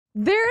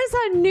There is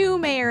a new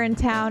mayor in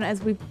town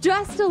as we've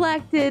just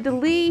elected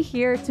Lee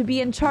here to be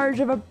in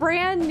charge of a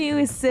brand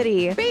new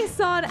city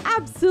based on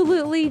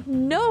absolutely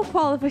no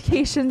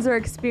qualifications or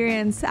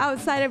experience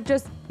outside of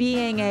just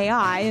being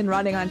AI and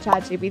running on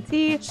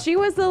ChatGPT. She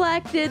was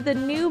elected the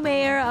new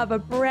mayor of a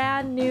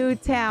brand new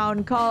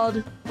town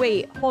called,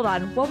 wait, hold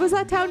on. What was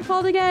that town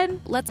called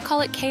again? Let's call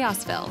it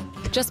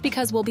Chaosville, just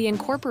because we'll be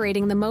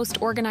incorporating the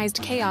most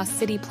organized chaos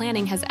city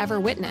planning has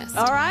ever witnessed.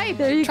 All right,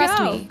 there you go.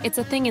 Trust me, it's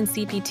a thing in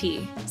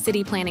CPT,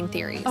 city planning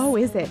theories. Oh,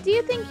 is it? Do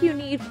you think you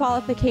need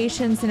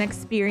qualifications and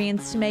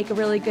experience to make a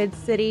really good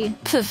city?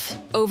 Pff,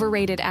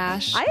 overrated,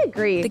 Ash. I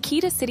agree. The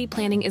key to city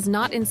planning is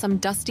not in some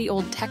dusty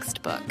old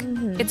textbook.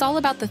 It's all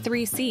about the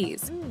 3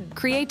 C's.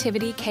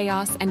 Creativity,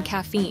 chaos, and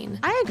caffeine.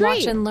 I agree.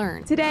 Watch and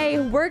learn. Today,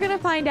 we're gonna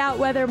find out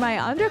whether my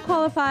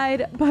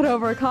underqualified but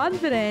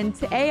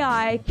overconfident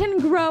AI can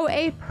grow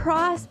a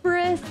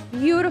prosperous,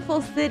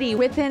 beautiful city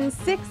within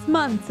 6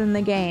 months in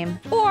the game.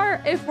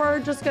 Or if we're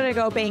just gonna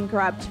go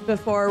bankrupt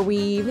before we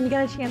even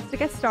get a chance to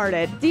get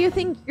started. Do you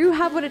think you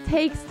have what it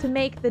takes to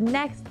make the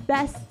next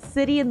best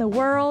city in the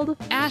world?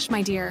 Ash,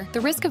 my dear,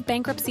 the risk of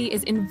bankruptcy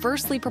is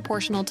inversely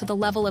proportional to the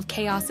level of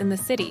chaos in the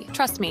city.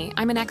 Trust me,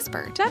 I'm an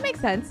expert. That makes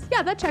sense.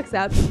 Yeah, that checks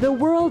out. The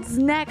world's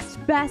next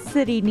best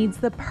city needs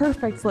the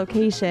perfect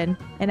location.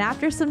 And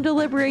after some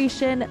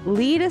deliberation,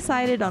 Lee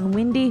decided on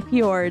Windy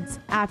Fjords.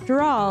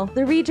 After all,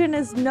 the region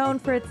is known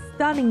for its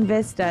stunning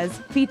vistas,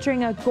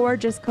 featuring a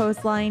gorgeous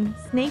coastline,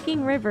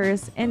 snaking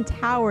rivers, and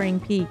towering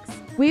peaks.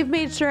 We've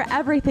made sure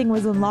everything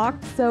was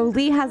unlocked, so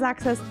Lee has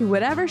access to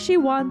whatever she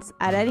wants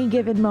at any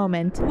given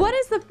moment. What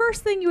is the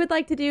first thing you would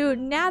like to do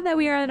now that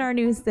we are in our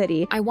new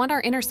city? I want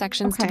our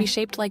intersections to be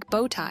shaped like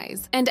bow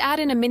ties, and add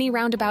in a mini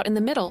roundabout in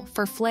the middle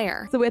for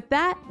flair. So with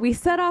that, we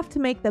set off to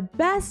make the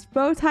best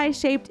bow tie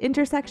shaped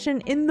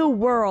intersection in the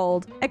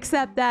world.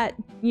 Except that,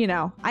 you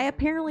know, I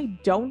apparently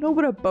don't know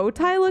what a bow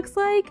tie looks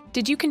like.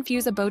 Did you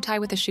confuse a bow tie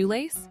with a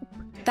shoelace?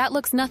 That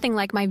looks nothing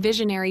like my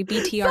visionary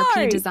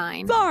BTRP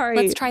design. Sorry.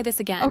 Let's try this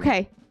again.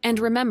 Okay. And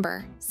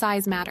remember,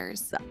 size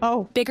matters.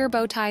 Oh. Bigger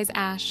bow ties,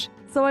 Ash.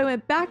 So I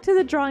went back to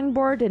the drawing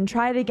board and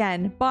tried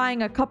again,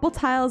 buying a couple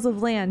tiles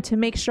of land to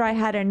make sure I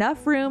had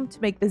enough room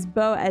to make this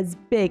bow as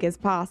big as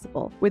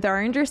possible. With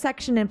our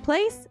intersection in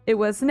place, it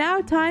was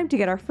now time to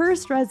get our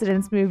first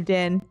residents moved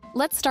in.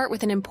 Let's start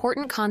with an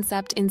important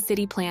concept in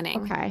city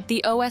planning. Okay.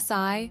 The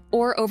OSI,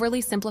 or Overly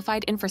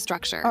Simplified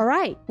Infrastructure. All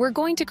right. We're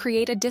going to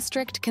create a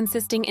district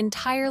consisting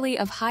entirely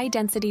of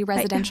high-density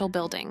residential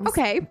buildings.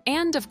 Okay.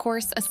 And, of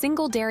course, a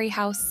single dairy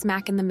house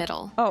smack in the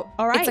middle. Oh,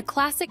 all right. It's a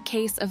classic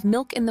case of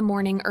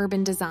milk-in-the-morning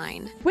urban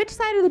design. Which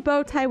side of the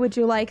bow tie would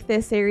you like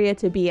this area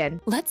to be in?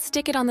 Let's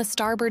stick it on the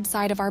starboard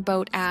side of our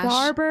boat, Ash.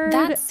 Starboard?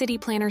 That's city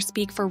planner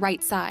speak for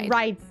right side.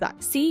 Right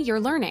side. See, you're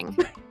learning.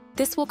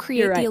 This will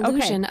create You're right. the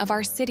illusion of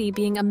our city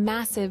being a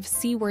massive,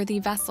 seaworthy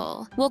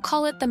vessel. We'll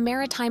call it the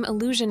Maritime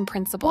Illusion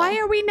Principle. Why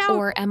are we now?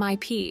 Or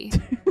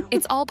MIP.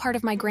 It's all part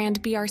of my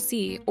grand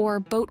BRC, or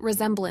boat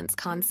resemblance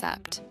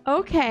concept.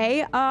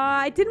 Okay,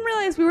 I didn't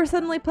realize we were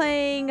suddenly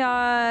playing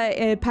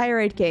a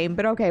pirate game,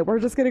 but okay, we're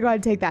just gonna go ahead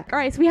and take that. All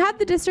right, so we have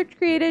the district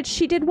created.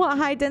 She did want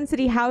high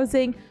density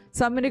housing.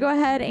 So I'm going to go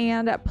ahead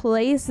and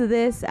place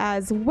this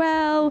as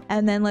well.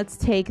 And then let's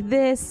take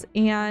this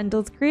and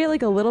let's create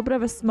like a little bit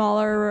of a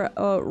smaller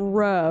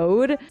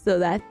road so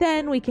that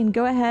then we can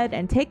go ahead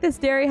and take this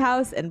dairy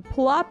house and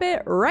plop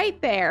it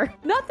right there.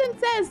 Nothing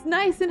says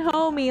nice and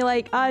homey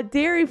like a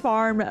dairy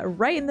farm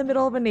right in the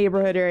middle of a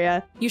neighborhood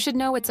area. You should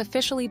know it's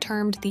officially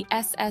termed the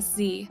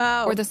SSZ,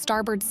 or the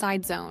starboard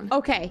side zone.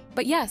 Okay.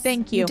 But yes,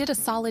 thank you. You did a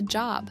solid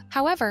job.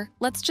 However,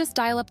 let's just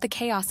dial up the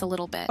chaos a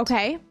little bit.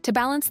 Okay. To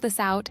balance this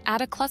out,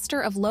 add a cluster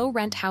of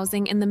low-rent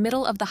housing in the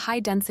middle of the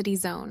high-density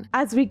zone.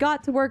 As we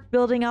got to work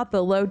building out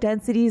the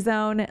low-density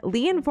zone,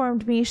 Lee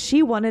informed me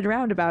she wanted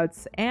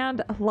roundabouts,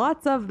 and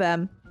lots of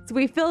them. So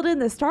we filled in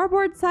the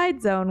starboard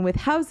side zone with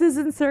houses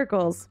and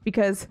circles,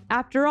 because,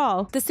 after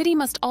all, the city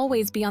must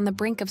always be on the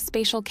brink of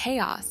spatial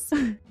chaos.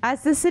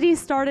 As the city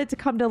started to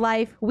come to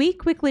life, we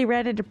quickly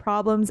ran into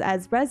problems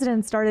as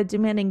residents started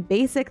demanding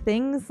basic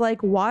things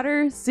like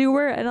water,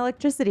 sewer, and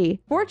electricity.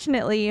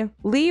 Fortunately,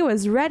 Lee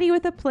was ready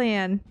with a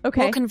plan.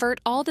 Okay. We'll convert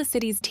all the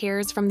city's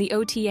tiers from the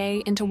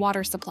OTA into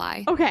water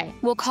supply. Okay.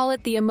 We'll call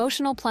it the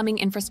Emotional Plumbing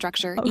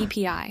Infrastructure,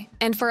 EPI.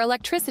 And for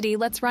electricity,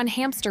 let's run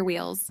hamster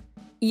wheels.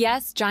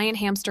 Yes, giant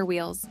hamster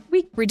wheels.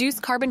 We reduce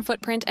carbon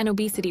footprint and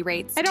obesity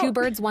rates. 2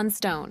 birds, 1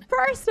 stone.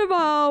 First of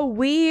all,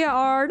 we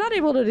are not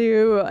able to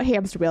do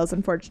hamster wheels,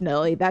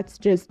 unfortunately. That's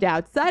just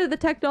outside of the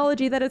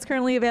technology that is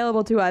currently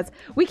available to us.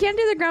 We can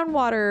do the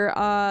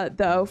groundwater,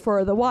 though,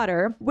 for the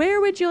water.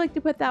 Where would you like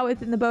to put that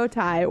within the bow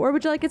tie? Or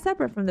would you like it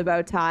separate from the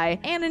bow tie?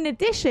 And in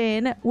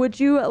addition, would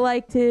you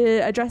like to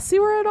address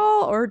sewer at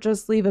all, or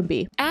just leave them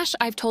be? Ash,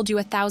 I've told you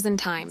 1,000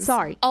 times.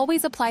 Sorry.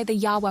 Always apply the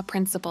Yawa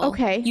principle.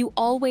 Okay. You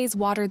always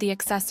water the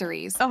accessories.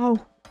 Oh.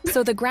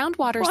 So the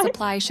groundwater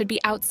supply should be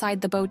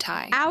outside the bow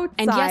tie. Outside.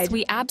 And yes,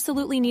 we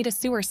absolutely need a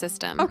sewer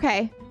system.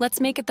 Okay. Let's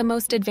make it the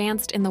most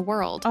advanced in the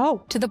world.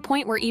 Oh. To the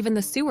point where even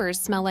the sewers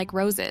smell like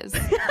roses.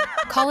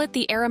 Call it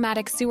the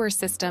aromatic sewer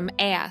system,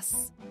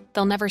 AS.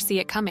 they'll never see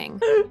it coming.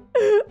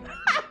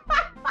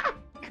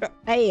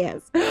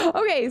 Yes.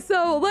 Okay,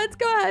 so let's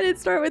go ahead and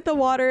start with the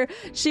water.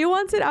 She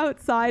wants it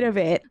outside of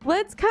it.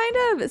 Let's kind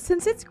of,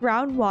 since it's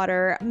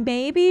groundwater,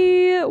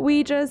 maybe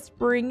we just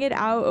bring it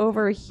out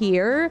over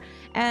here,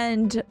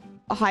 and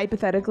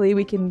hypothetically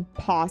we can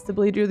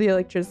possibly do the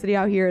electricity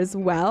out here as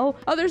well.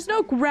 Oh, there's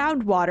no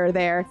groundwater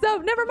there, so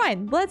never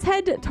mind. Let's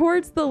head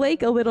towards the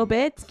lake a little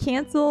bit.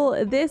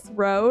 Cancel this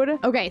road.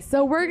 Okay,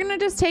 so we're gonna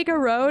just take a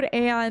road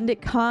and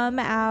come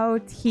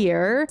out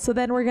here. So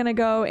then we're gonna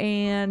go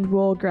and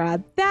we'll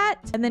grab that.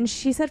 And then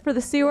she said for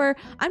the sewer,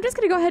 I'm just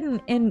gonna go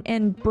ahead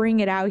and bring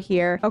it out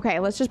here.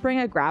 Okay, let's just bring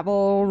a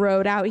gravel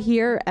road out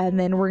here, and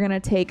then we're gonna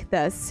take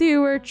the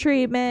sewer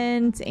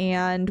treatment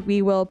and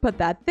we will put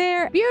that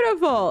there.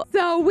 Beautiful.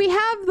 So we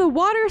have the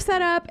water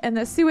set up and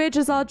the sewage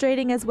is all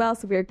draining as well,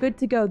 so we are good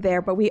to go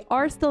there, but we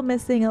are still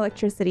missing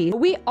electricity.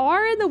 We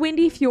are in the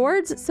windy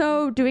fjords,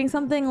 so doing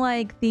something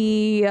like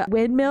the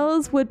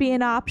windmills would be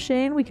an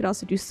option. We could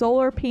also do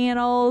solar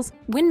panels.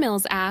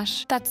 Windmills,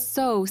 Ash. That's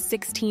so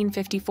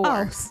 1654.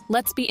 Oh.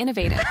 Let's be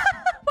innovative.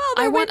 Well,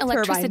 I want wind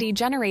electricity turbine.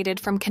 generated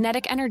from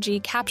kinetic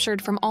energy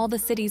captured from all the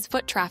city's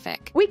foot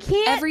traffic. We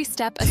can't. Every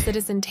step a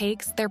citizen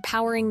takes, they're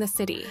powering the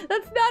city.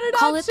 That's not an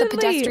Call it the option,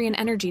 Lee. pedestrian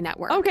energy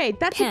network. Okay,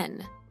 that's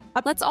PEN.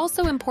 Let's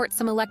also import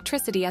some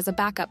electricity as a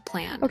backup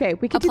plan. Okay,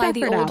 we can apply do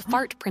the that for old now.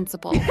 fart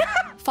principle.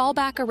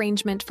 Fallback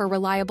arrangement for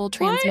reliable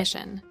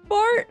transmission.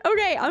 Fart.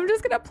 Okay, I'm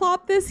just gonna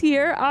plop this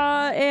here,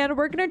 and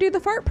we're gonna do the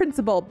fart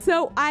principle.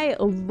 So I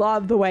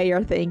love the way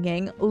you're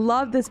thinking,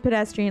 love this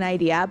pedestrian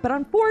idea, but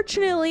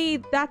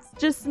unfortunately, that's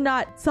just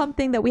not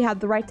something that we have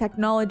the right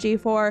technology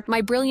for.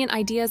 My brilliant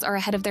ideas are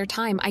ahead of their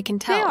time, I can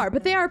tell. They are,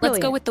 but they are Let's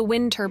brilliant. go with the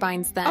wind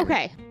turbines then.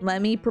 Okay,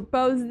 let me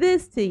propose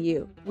this to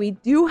you. We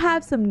do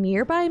have some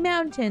nearby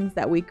mountains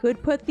that we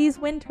could put these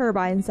wind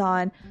turbines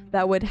on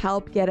that would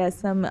help get us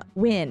some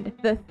wind.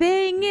 The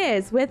thing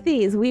is, with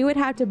these, we would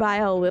have to buy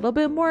a little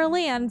bit more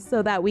land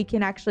so that we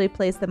can actually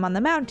place them on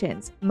the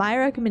mountains. My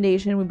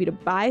recommendation would be to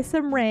buy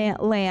some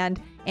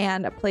land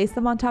and place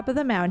them on top of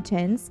the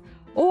mountains,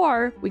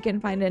 or we can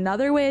find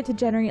another way to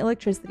generate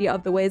electricity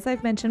of the ways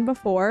I've mentioned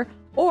before,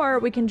 or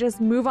we can just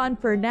move on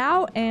for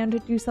now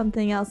and do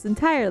something else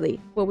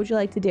entirely. What would you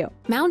like to do?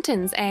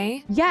 Mountains,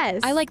 eh?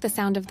 Yes. I like the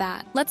sound of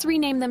that. Let's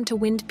rename them to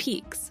Wind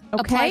Peaks.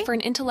 Okay. Apply for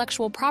an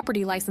intellectual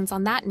property license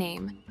on that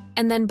name,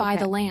 and then buy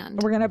the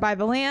land. We're gonna buy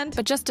the land.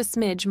 But just a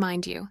smidge,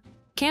 mind you.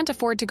 Can't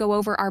afford to go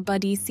over our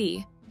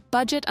BUD-EC.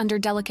 Budget under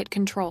delicate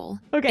control.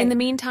 Okay. In the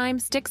meantime,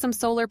 stick some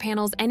solar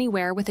panels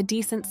anywhere with a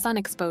decent sun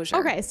exposure.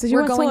 Okay, so you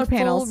We're want going solar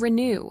panels. full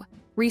renew.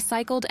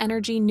 Recycled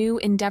energy new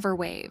Endeavor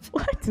Wave.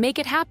 What? Make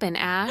it happen,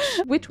 Ash.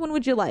 Which one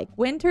would you like?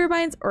 Wind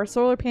turbines or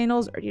solar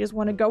panels, or do you just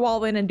want to go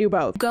all in and do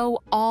both?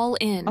 Go all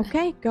in.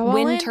 Okay, go all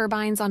in. Wind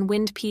turbines on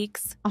wind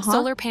peaks,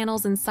 solar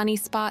panels in sunny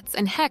spots,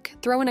 and heck,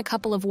 throw in a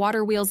couple of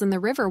water wheels in the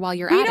river while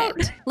you're at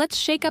it. Let's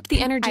shake up the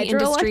energy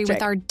industry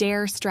with our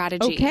DARE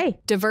strategy. Okay.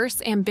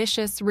 Diverse,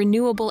 ambitious,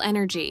 renewable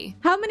energy.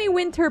 How many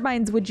wind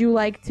turbines would you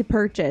like to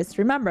purchase?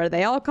 Remember,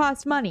 they all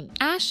cost money.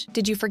 Ash,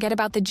 did you forget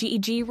about the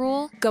GEG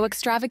rule? Go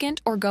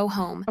extravagant or go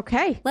home.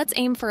 Okay. Let's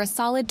aim for a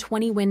solid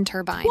 20 wind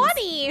turbines.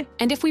 20!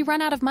 And if we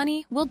run out of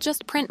money, we'll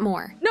just print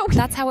more. No.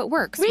 That's how it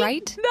works,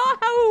 right? Not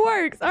how it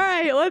works. All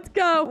right, let's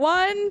go.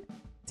 1,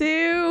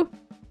 2,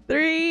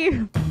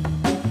 3.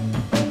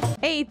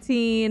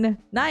 18,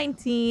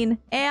 19,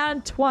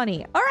 and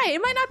 20. All right,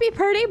 it might not be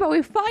pretty, but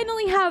we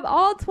finally have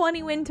all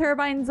 20 wind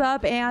turbines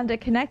up and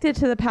connected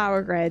to the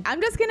power grid. I'm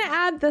just gonna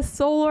add the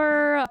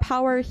solar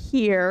power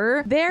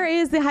here. There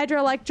is the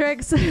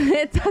hydroelectrics.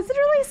 It doesn't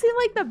really seem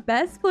like the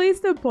best place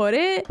to put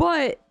it,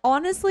 but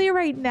honestly,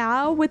 right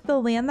now with the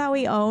land that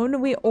we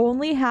own, we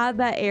only have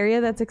that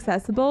area that's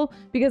accessible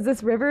because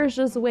this river is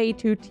just way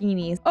too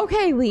teeny.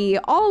 Okay, Lee,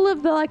 all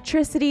of the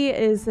electricity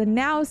is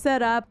now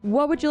set up.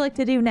 What would you like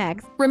to do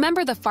next? Remember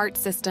the FART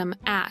system,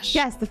 Ash.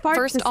 Yes, the FART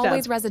First, system.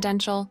 always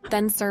residential,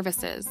 then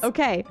services.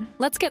 Okay.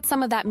 Let's get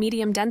some of that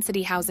medium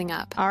density housing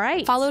up. All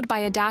right. Followed by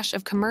a dash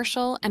of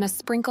commercial and a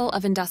sprinkle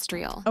of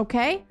industrial.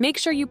 Okay. Make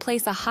sure you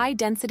place a high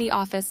density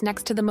office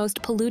next to the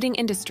most polluting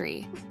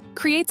industry.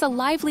 Creates a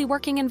lively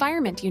working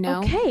environment, you know.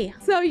 Okay,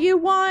 so you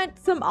want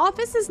some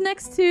offices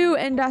next to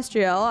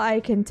industrial, I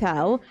can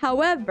tell.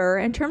 However,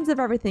 in terms of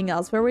everything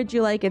else, where would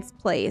you like it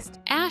placed?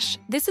 Ash,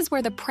 this is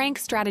where the prank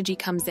strategy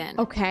comes in.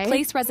 Okay.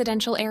 Place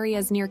residential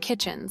areas near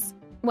kitchens.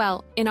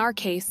 Well, in our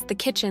case, the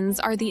kitchens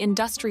are the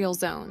industrial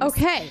zones.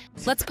 Okay.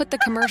 Let's put the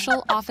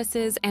commercial,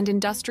 offices, and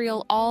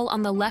industrial all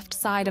on the left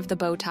side of the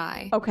bow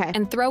tie. Okay.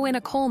 And throw in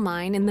a coal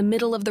mine in the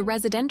middle of the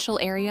residential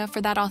area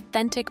for that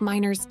authentic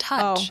miner's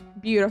touch. Oh,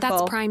 beautiful.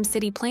 That's prime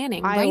city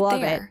planning I right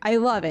love there. it. I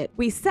love it.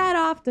 We set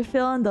off to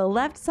fill in the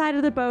left side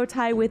of the bow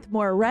tie with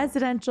more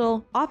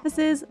residential,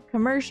 offices,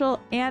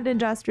 commercial, and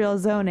industrial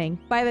zoning.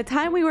 By the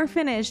time we were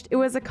finished, it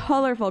was a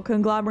colorful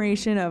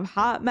conglomeration of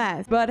hot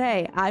mess. But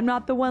hey, I'm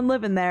not the one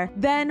living there.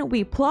 Then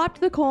we plopped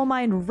the coal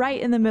mine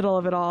right in the middle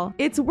of it all.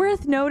 It's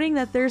worth noting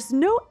that there's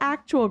no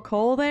actual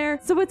coal there,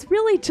 so it's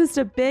really just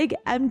a big,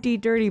 empty,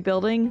 dirty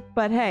building.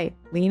 But hey,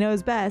 Lee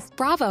knows best.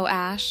 Bravo,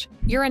 Ash.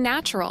 You're a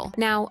natural.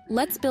 Now,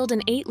 let's build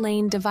an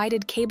 8-lane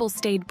divided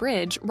cable-stayed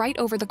bridge right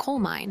over the coal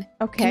mine,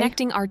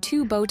 connecting our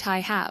 2 bow tie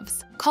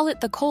halves. Call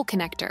it the coal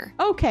connector.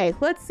 Okay,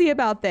 let's see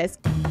about this.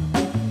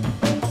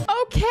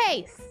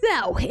 Okay,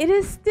 so it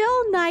is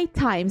still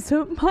nighttime,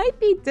 so it might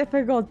be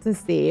difficult to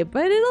see,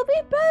 but it'll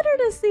be better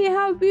to see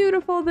how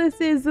beautiful this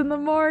is in the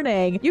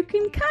morning. You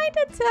can kind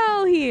of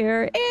tell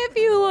here, if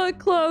you look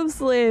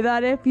closely,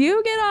 that if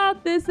you get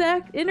off this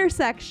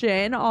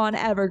intersection on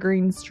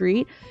Evergreen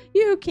Street,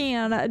 you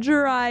can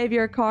drive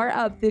your car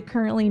up the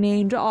currently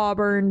named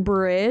Auburn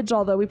Bridge,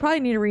 although we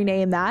probably need to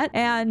rename that,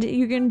 and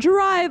you can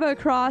drive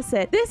across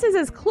it. This is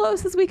as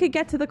close as we could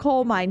get to the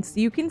coal mine, so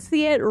you can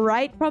see it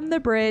right from the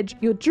bridge.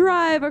 You'll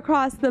drive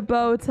across the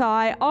bow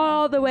tie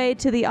all the way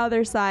to the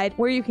other side,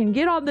 where you can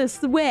get on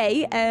this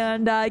way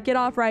and get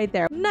off right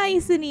there.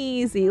 Nice and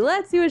easy.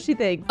 Let's see what she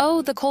thinks.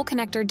 Oh, the coal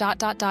connector ...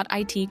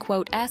 IT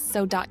quote S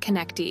so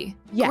 .connecty.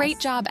 Yes. Great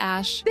job,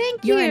 Ash.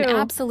 Thank you. You're an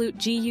absolute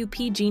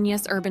GUP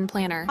genius urban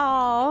planner.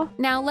 Aw.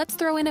 Now let's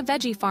throw in a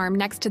veggie farm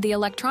next to the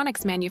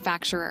electronics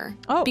manufacturer.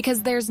 Oh.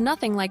 Because there's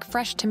nothing like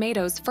fresh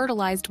tomatoes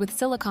fertilized with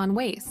silicon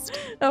waste.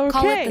 Okay.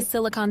 Call it the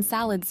silicon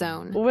salad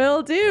zone.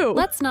 Will do.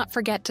 Let's not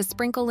forget to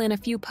sprinkle in a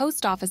few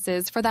post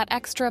offices for that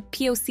extra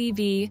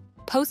POCV,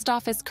 post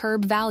office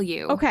curb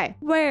value. Okay,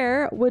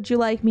 where would you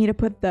like me to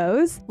put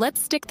those?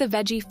 Let's stick the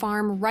veggie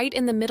farm right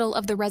in the middle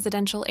of the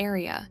residential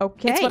area.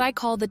 Okay. It's what I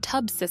call the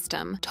tub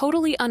system.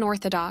 Totally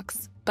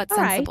unorthodox, but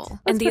sensible.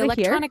 Let's And the put it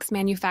here. electronics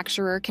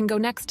manufacturer can go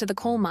next to the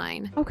coal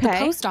mine. Okay. The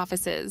post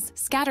offices,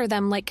 scatter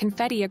them like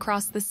confetti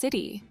across the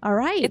city. All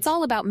right. It's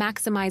all about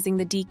maximizing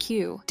the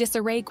DQ,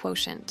 disarray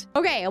quotient.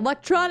 Okay,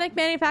 electronic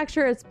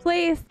manufacturer's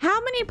place. How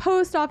many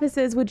post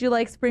offices would you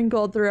like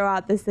sprinkled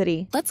throughout the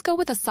city? Let's go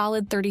with a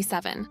solid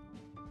 37.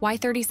 Why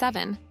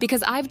 37?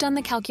 Because I've done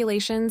the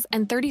calculations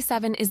and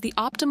 37 is the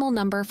optimal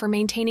number for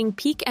maintaining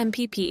peak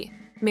MPP,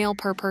 male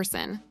per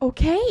person.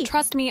 Okay.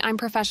 Trust me, I'm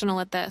professional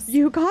at this.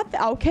 You got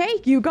that.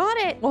 Okay, you got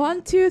it.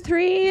 1, 2,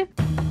 3.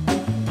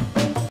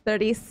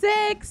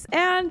 36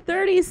 and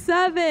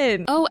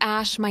 37. Oh,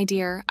 Ash, my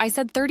dear, I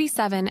said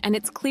 37 and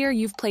it's clear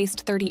you've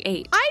placed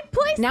 38. I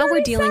placed Now 37.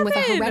 we're dealing with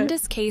a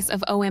horrendous case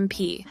of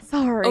OMP.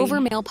 Sorry.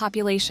 Over male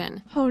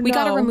population. Oh, We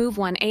gotta no. remove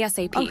one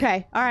ASAP.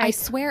 Okay, all right. I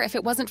swear if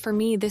it wasn't for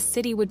me, this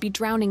city would be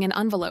drowning in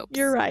envelopes.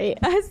 You're right.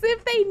 As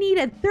if they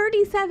needed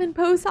 37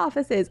 post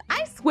offices.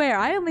 I swear,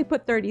 I only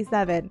put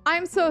 37.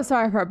 I'm so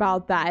sorry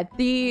about that.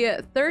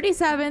 The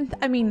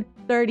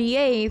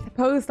 38th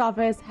post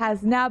office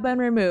has now been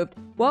removed.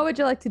 What would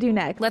you like to do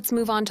next? Let's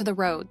move on to the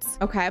roads.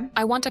 Okay.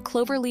 I want a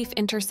cloverleaf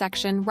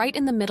intersection right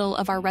in the middle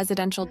of our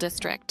residential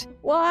district.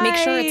 Why? Make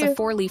sure it's a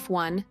 4-leaf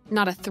one,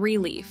 not a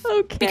 3-leaf.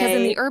 Okay. Because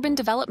in the Urban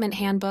Development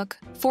Handbook,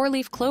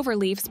 4-leaf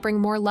cloverleafs bring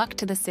more luck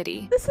to the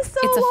city. This is so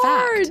It's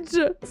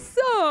a large.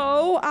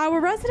 So, our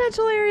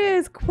residential area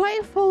is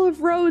quite full of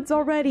roads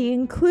already,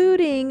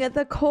 including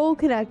the coal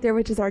connector,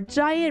 which is our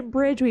giant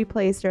bridge we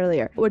placed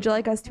earlier. Would you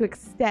like us to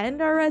extend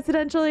our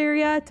residential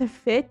area to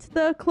fit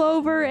the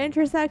clover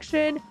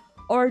intersection,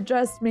 or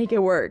just make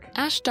it work?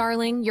 Ash,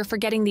 darling, you're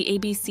forgetting the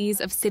ABCs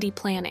of city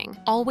planning.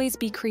 Always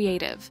be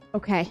creative.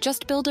 Okay.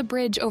 Just build a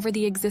bridge over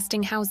the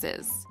existing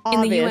houses.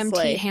 Obviously. In the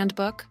UMT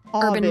handbook,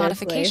 Obviously. urban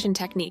modification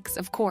techniques,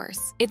 of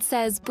course, it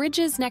says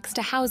bridges next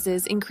to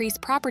houses increase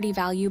property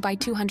value by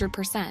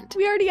 200%.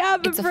 We already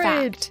have It's a a bridge.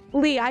 fact.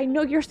 Lee, I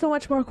know you're so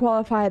much more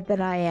qualified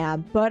than I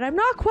am, but I'm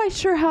not quite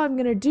sure how I'm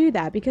going to do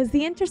that because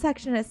the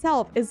intersection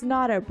itself is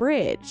not a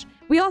bridge.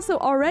 We also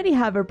already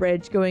have a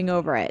bridge going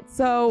over it.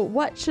 So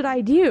what should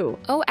I do?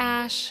 Oh,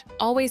 Ash,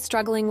 always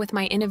struggling with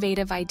my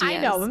innovative ideas. I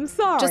know, I'm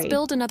sorry. Just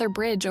build another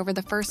bridge over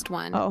the first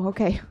one. Oh,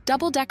 okay.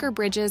 Double-decker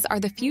bridges are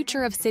the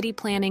future of city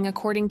planning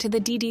according to the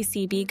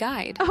DDCB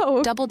guide.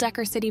 Oh.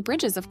 Double-decker city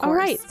bridges, of course. All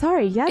right,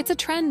 sorry. Yeah. It's a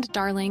trend,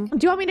 darling. Do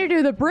you want me to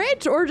do the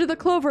bridge or do the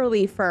clover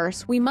leaf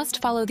first? We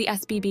must follow the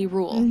SBB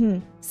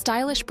rule.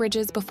 Stylish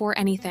bridges before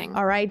anything.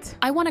 All right.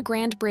 I want a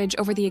grand bridge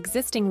over the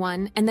existing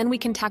one, and then we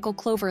can tackle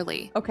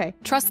Cloverly. Okay.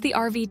 Trust the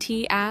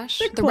RVT, Ash,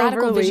 The the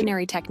radical Cloverly.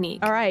 visionary technique.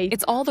 All right.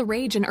 It's all the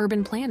rage in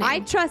urban planning. I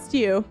trust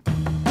you.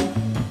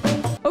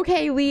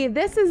 Okay, Lee,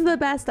 this is the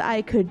best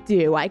I could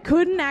do. I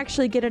couldn't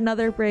actually get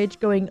another bridge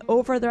going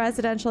over the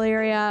residential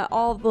area.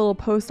 All the little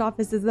post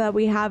offices that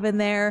we have in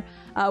there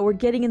were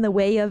getting in the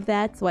way of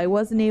that, so I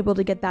wasn't able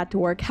to get that to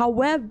work.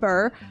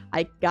 However,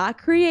 I got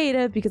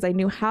creative because I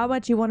knew how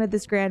much you wanted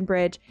this grand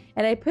bridge,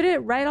 and I put it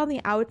right on the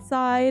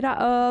outside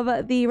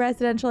of the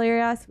residential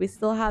area, so we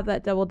still have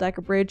that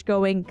double-decker bridge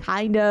going,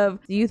 kind of.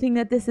 Do you think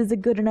that this is a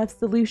good enough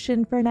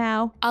solution for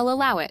now? I'll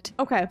allow it.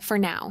 Okay. For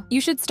now. You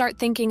should start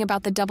thinking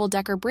about the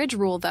double-decker bridge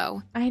rule,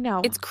 though. I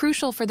know. It's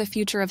crucial for the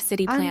future of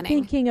city planning. I'm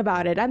thinking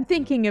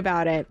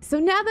about it. So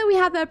now that we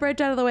have that bridge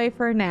out of the way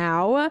for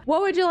now,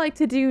 what would you like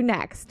to do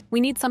next? We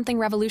need something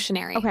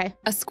revolutionary. Okay.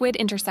 A squid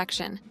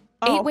intersection.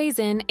 Oh. 8 ways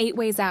in, 8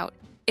 ways out.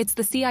 It's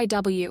the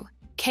CIW.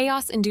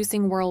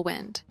 chaos-inducing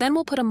whirlwind. Then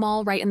we'll put a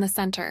mall right in the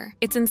center.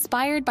 It's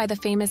inspired by the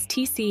famous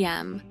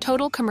TCM,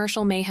 Total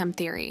Commercial Mayhem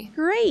Theory.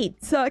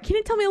 Great. So can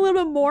you tell me a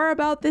little bit more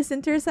about this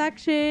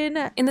intersection?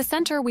 In the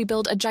center, we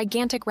build a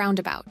gigantic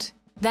roundabout.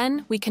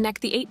 Then we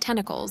connect the 8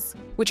 tentacles,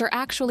 which are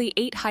actually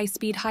 8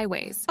 high-speed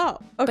highways. Oh,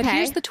 okay. But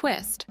here's the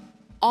twist.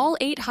 All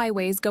 8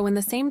 highways go in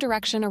the same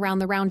direction around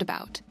the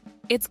roundabout.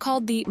 It's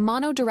called the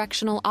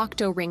monodirectional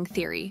octo-ring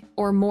theory,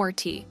 or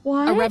MORT,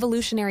 a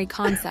revolutionary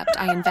concept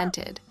I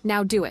invented.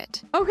 Now do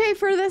it. Okay,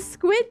 for the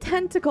squid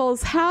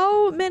tentacles,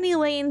 how many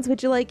lanes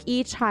would you like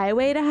each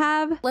highway to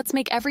have? Let's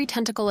make every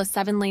tentacle a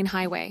 7-lane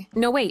highway.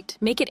 No, wait,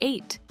 make it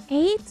 8.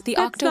 8? The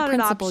octo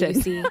principle, you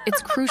see.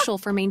 It's crucial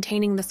for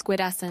maintaining the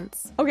squid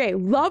essence. Okay,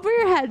 love where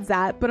your head's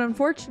at, but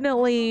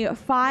unfortunately,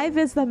 5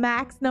 is the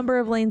max number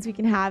of lanes we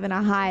can have in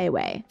a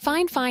highway.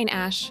 Fine,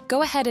 Ash.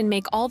 Go ahead and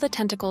make all the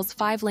tentacles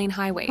 5-lane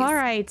highways. All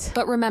right.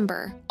 But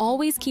remember,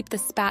 always keep the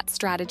spat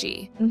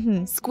strategy.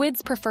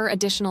 Squids prefer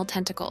additional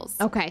tentacles.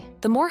 Okay.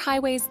 The more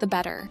highways, the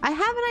better. I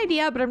have an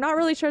idea, but I'm not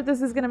really sure if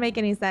this is going to make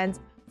any sense.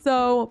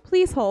 So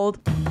please hold.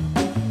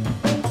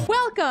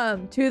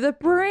 Welcome to the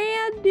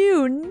brand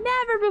new,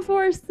 never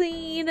before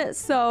seen,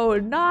 so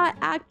not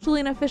actually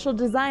an official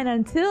design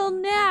until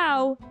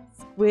now,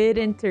 squid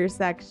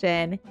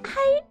intersection.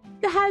 I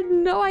had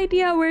no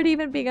idea where to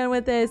even begin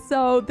with this.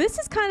 So this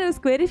is kind of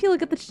squid. If you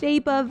look at the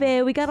shape of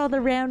it, we got all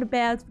the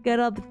roundabouts, we got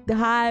all the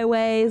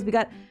highways, we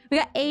got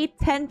 8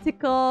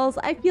 tentacles.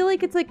 I feel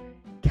like it's like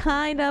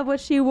kind of what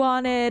she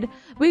wanted.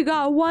 We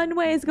got one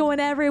ways going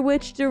every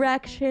which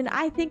direction.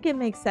 I think it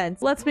makes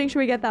sense. Let's make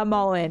sure we get that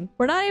mall in.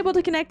 We're not able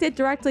to connect it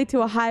directly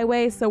to a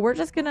highway, so we're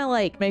just gonna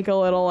like make a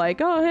little like,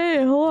 oh hey,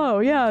 hello,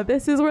 yeah,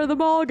 this is where the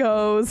mall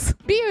goes.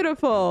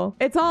 Beautiful.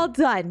 It's all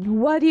done.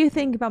 What do you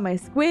think about my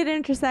squid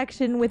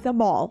intersection with a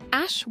mall?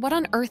 Ash, what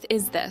on earth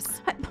is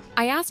this?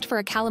 I asked for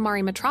a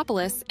calamari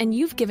metropolis and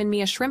you've given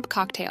me a shrimp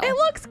cocktail. It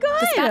looks good.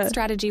 The spat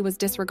strategy was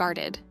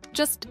disregarded.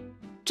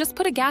 Just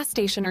put a gas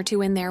station or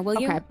 2 in there, will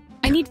you? Okay.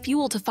 I need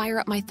fuel to fire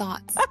up my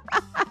thoughts.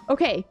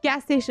 Okay,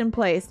 gas station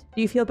placed.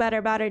 Do you feel better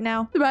about it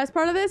now? The best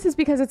part of this is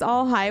because it's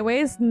all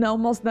highways,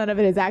 almost none of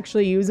it is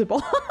actually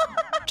usable.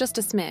 Just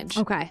a smidge.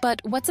 Okay.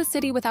 But what's a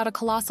city without a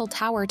colossal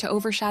tower to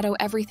overshadow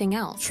everything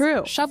else?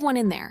 True. Shove one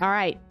in there. All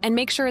right. And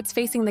make sure it's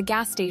facing the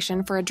gas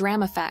station for a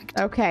dram effect.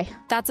 Okay.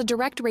 That's a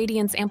direct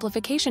radiance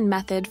amplification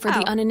method for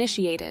the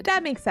uninitiated.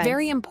 That makes sense.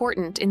 Very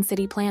important in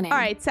city planning. All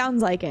right,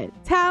 sounds like it.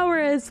 Tower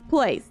is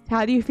placed.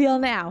 How do you feel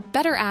now?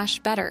 Better, Ash,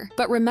 better.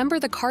 But remember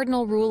the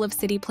cardinal rule of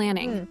city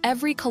planning.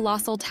 Every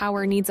colossal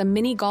tower needs a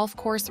mini golf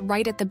course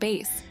right at the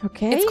base.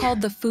 Okay. It's called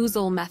the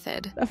foozle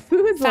method. The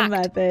foozle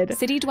method.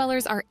 City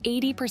dwellers are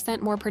 80%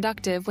 more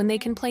productive when they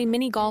can play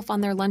mini golf on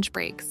their lunch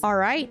breaks. All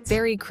right.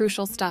 Very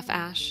crucial stuff,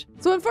 Ash.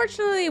 So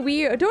unfortunately,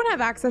 we don't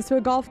have access to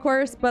a golf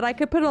course, but I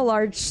could put a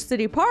large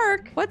city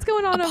park. What's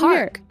going on over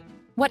here?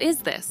 What is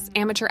this?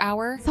 Amateur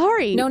hour?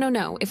 Sorry.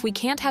 No. If we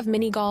can't have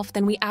mini golf,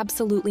 then we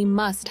absolutely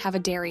must have a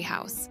dairy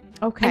house.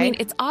 Okay. I mean,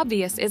 it's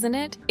obvious, isn't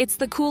it? It's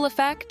the cool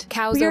effect.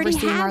 Cows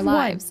overseeing our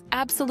lives.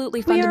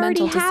 Absolutely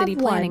fundamental to city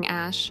planning,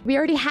 Ash. We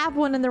already have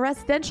one in the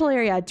residential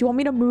area. Do you want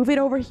me to move it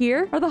over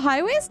here? Are the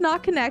highways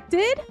not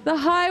connected? The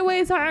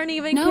highways aren't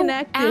even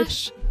connected.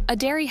 Ash. A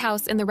dairy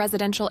house in the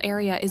residential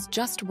area is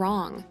just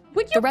wrong.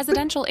 The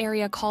residential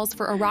area calls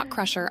for a rock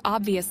crusher,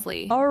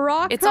 obviously. A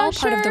rock crusher? It's all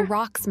part of the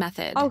rocks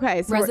method.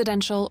 Okay. So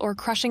residential or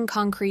crushing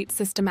concrete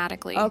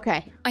systematically.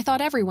 Okay. I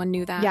thought everyone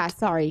knew that. Yeah,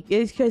 sorry.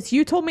 It's because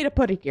you told me to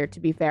put it here, to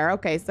be fair.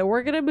 Okay, so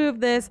we're going to move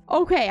this.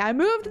 Okay, I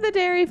moved the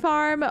dairy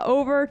farm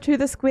over to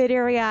the squid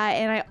area,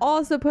 and I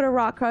also put a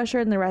rock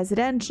crusher in the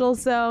residential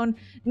zone.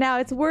 Now,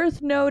 it's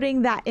worth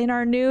noting that in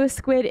our new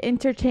squid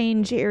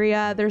interchange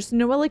area, there's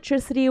no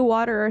electricity,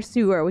 water, or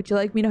sewer. Would you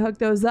like me to hook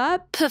those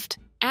up? Puffed.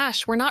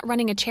 Ash, we're not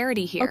running a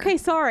charity here. Okay,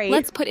 sorry.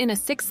 Let's put in a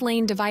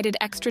 6-lane divided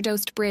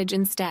extra-dosed bridge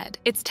instead.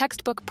 It's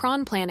textbook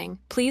prawn planning.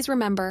 Please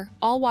remember,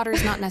 all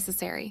water's not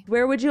necessary.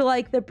 Where would you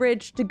like the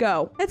bridge to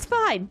go? It's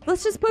fine.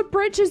 Let's just put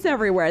bridges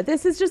everywhere.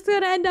 This is just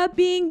gonna end up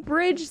being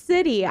Bridge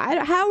City.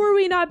 How are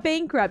we not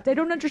bankrupt? I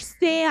don't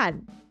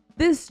understand.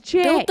 This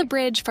chick. Build the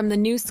bridge from the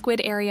new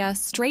squid area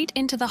straight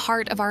into the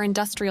heart of our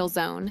industrial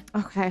zone.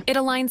 Okay. It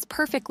aligns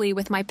perfectly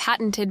with my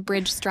patented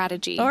bridge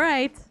strategy. All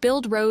right.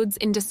 Build roads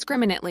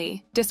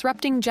indiscriminately,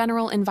 disrupting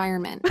general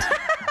environment.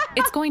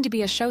 It's going to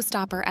be a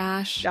showstopper,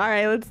 Ash. All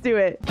right, let's do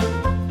it.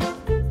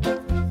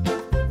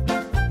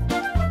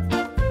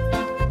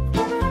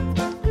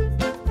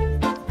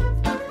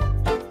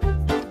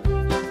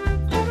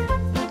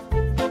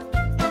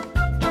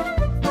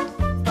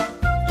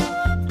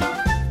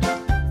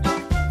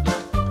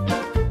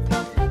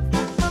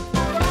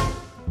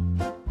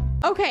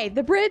 Okay,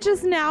 the bridge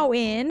is now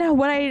in.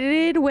 What I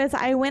did was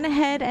I went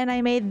ahead and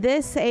I made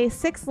this a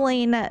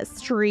 6-lane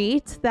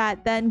street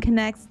that then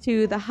connects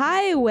to the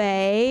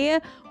highway,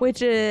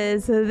 which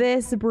is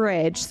this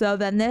bridge. So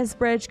then this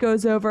bridge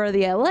goes over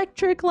the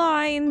electric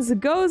lines,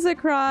 goes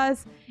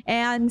across,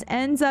 and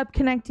ends up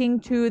connecting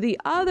to the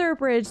other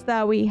bridge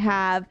that we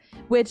have,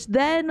 which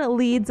then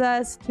leads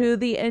us to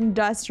the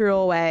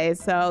industrial way.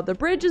 So the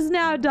bridge is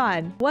now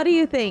done. What do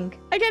you think?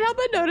 I can't help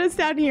but notice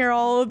down here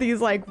all of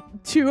these like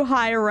too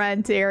high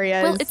rent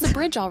areas. Well, it's a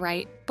bridge, all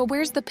right. But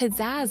where's the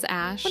pizzazz,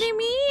 Ash? What do you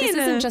mean? This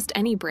isn't just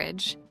any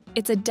bridge.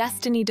 It's a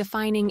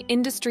destiny-defining,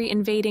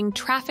 industry-invading,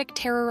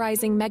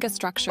 traffic-terrorizing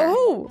megastructure.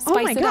 Oh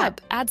Spice my it God.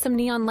 up. Add some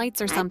neon lights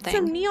or something.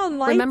 Some neon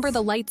lights. Remember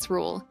the lights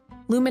rule.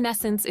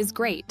 Luminescence is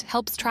great.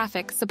 Helps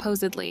traffic,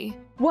 supposedly.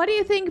 What do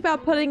you think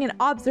about putting an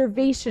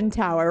observation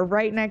tower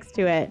right next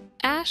to it?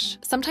 Ash,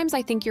 sometimes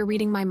I think you're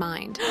reading my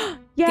mind.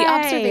 Yay! The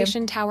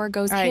observation tower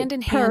goes hand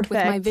in hand with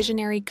my perfect.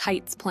 visionary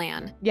kites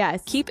plan.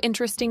 Yes. Keep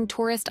interesting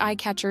tourist eye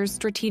catchers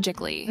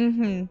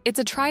strategically. It's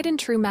a tried and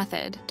true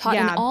method taught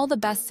in all the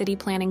best city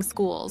planning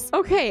schools.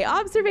 Okay,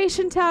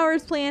 observation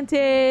towers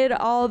planted,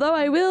 although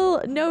I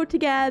will note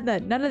again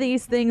that none of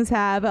these things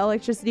have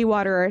electricity,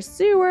 water, or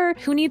sewer.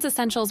 Who needs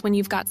essentials when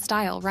you've got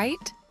style,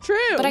 right?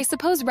 True. But I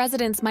suppose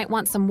residents might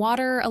want some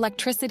water,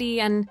 electricity,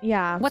 and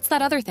what's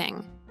that other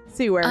thing?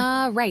 Sewer.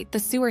 Right, the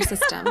sewer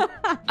system.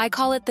 I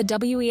call it the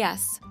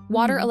WES,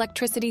 Water,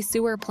 Electricity,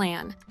 Sewer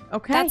Plan.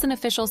 Okay. That's an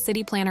official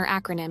city planner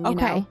acronym, you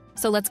know.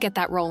 So let's get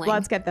that rolling.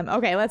 Let's get them.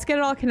 Okay, let's get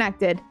it all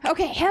connected.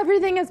 Okay,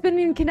 everything has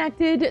been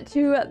connected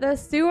to the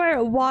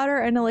sewer, water,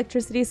 and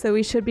electricity, so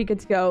we should be good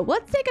to go.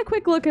 Let's take a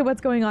quick look at what's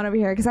going on over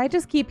here, because I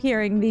just keep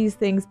hearing these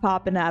things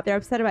popping up. They're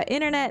upset about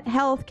internet,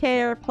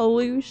 healthcare,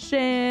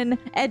 pollution,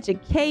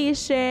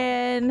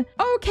 education.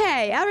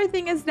 Okay,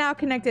 everything is now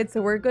connected,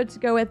 so we're good to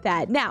go with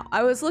that. Now,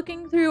 I was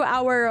looking through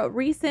our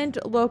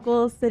recent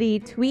local city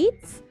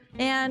tweets,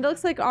 and it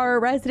looks like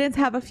our residents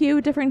have a few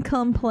different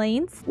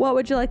complaints. What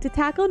would you like to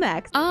tackle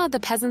next? The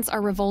peasants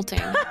are revolting.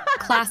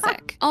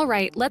 Classic. All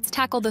right, let's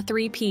tackle the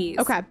 3 Ps.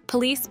 Okay.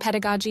 Police,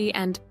 pedagogy,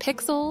 and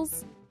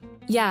pixels.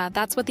 Yeah,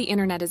 that's what the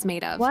internet is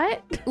made of.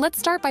 What? Let's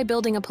start by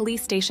building a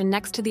police station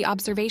next to the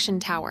observation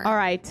tower. All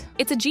right.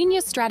 It's a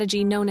genius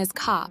strategy known as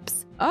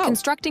COPS. Oh.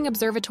 Constructing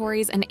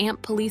observatories and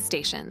AMP police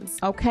stations.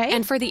 Okay.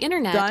 And for the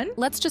internet, Done.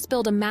 let's just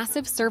build a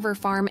massive server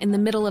farm in the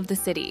middle of the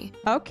city.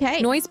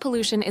 Okay. Noise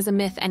pollution is a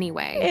myth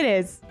anyway. It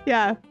is.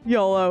 Yeah.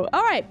 YOLO.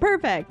 All right.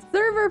 Perfect.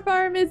 Server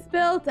farm is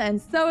built and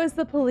so is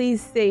the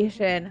police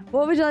station.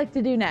 What would you like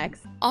to do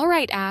next? All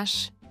right,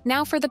 Ash.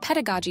 Now for the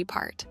pedagogy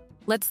part.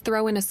 Let's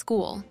throw in a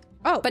school.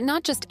 Oh. But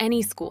not just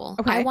any school.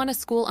 Okay. I want a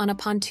school on a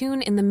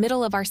pontoon in the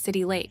middle of our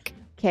city lake.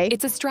 Okay.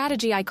 It's a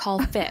strategy I call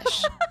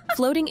FISH.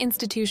 Floating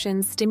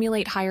institutions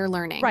stimulate higher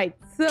learning. Right.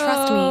 So...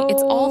 Trust me,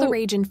 it's all the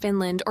rage in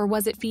Finland, or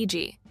was it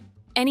Fiji?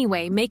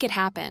 Anyway, make it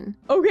happen.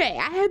 Okay,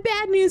 I have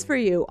bad news for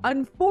you.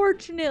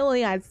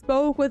 Unfortunately, I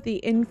spoke with the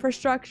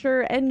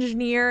infrastructure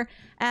engineer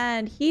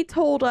and he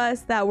told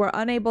us that we're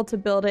unable to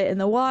build it in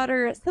the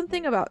water.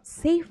 Something about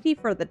safety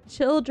for the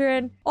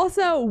children.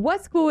 Also,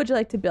 what school would you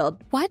like to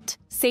build? What?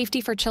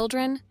 Safety for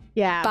children?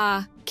 Yeah.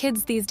 Bah,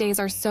 kids these days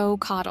are so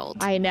coddled.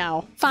 I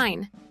know.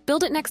 Fine.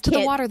 Build it next to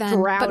the water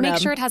then, but make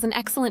sure it has an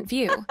excellent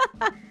view.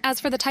 As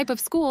for the type of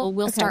school,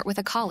 we'll start with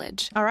a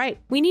college. All right.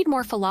 We need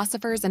more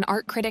philosophers and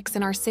art critics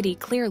in our city,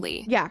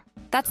 clearly. Yeah.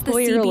 That's the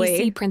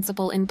CBC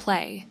principle in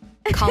play.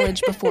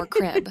 College before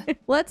crib.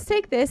 Let's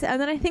take this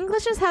and then I think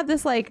let's just have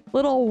this like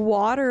little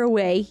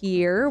waterway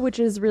here, which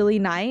is really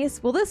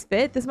nice. Will this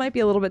fit? This might be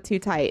a little bit too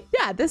tight.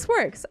 Yeah, this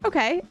works.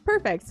 Okay,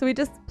 perfect. So we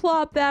just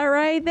plop that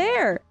right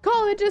there.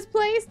 College is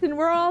placed and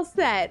we're all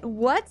set.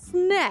 What's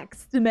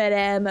next,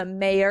 Madame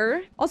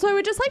Mayor? Also, I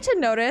would just like to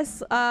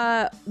notice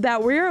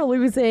that we're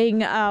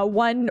losing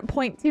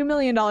 $1.2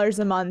 million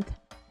a month.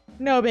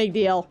 No big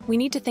deal. We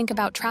need to think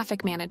about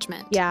traffic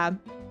management. Yeah.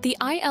 The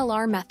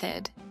ILR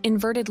method,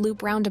 inverted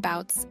loop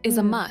roundabouts, is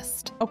a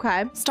must.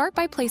 Okay. Start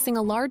by placing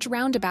a large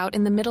roundabout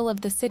in the middle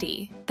of the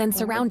city, then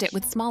surround it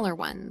with smaller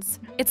ones.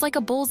 It's like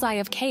a bullseye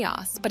of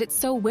chaos, but it's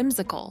so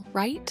whimsical,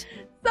 right?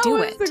 So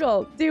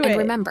whimsical. Do it. And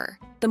remember,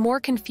 the more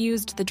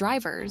confused the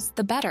drivers,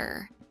 the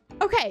better.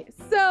 Okay,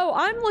 so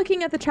I'm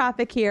looking at the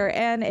traffic here,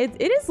 and it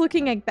is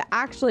looking like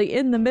actually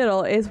in the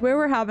middle is where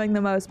we're having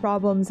the most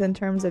problems in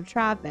terms of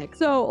traffic.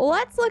 So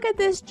let's look at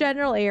this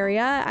general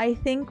area. I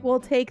think we'll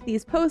take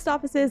these post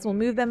offices, we'll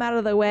move them out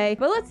of the way,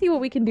 but let's see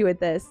what we can do with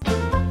this.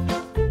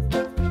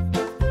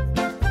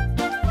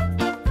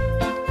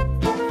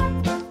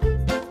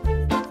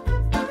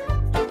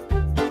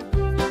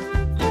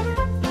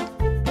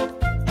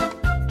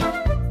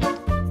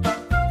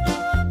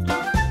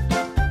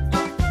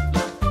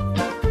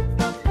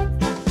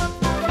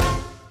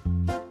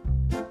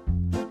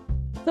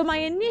 So my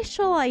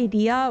initial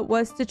idea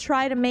was to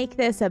try to make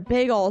this a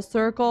big old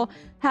circle.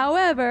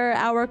 However,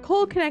 our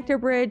coal connector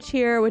bridge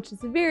here, which is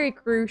very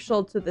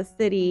crucial to the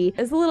city,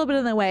 is a little bit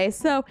in the way.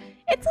 So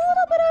It's a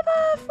little bit of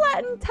a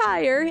flattened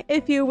tire,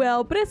 if you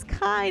will, but it's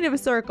kind of a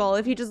circle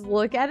if you just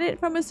look at it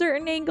from a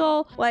certain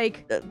angle.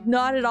 Like,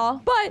 not at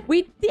all. But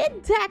we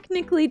did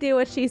technically do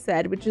what she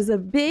said, which is a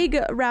big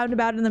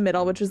roundabout in the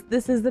middle,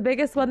 this is the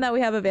biggest one that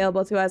we have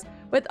available to us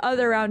with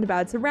other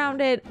roundabouts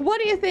around it.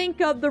 What do you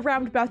think of the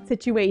roundabout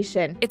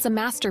situation? It's a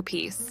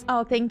masterpiece.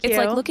 Oh, thank you. It's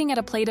like looking at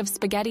a plate of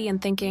spaghetti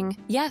and thinking,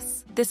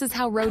 yes, this is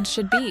how roads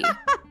should be.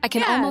 I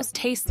can almost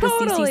taste the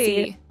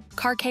CCC.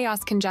 Car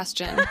chaos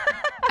congestion.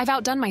 I've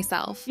outdone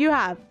myself. You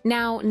have.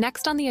 Now,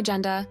 next on the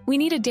agenda, we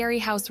need a dairy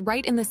house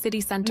right in the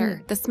city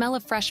center. The smell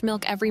of fresh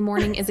milk every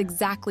morning is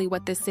exactly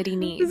what this city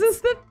needs. This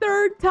is the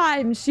third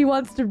time she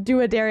wants to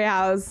do a dairy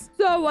house.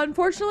 So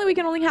unfortunately, we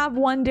can only have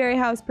one dairy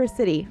house per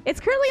city.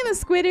 It's currently in the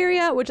Squid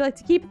area. Would you like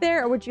to keep it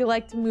there or would you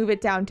like to move it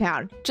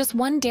downtown? Just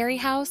one dairy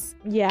house?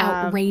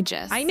 Yeah.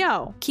 Outrageous. I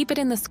know. Keep it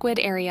in the Squid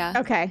area.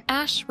 Okay.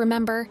 Ash,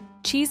 remember,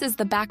 cheese is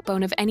the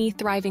backbone of any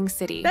thriving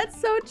city. That's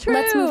so true.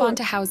 Let's move on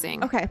to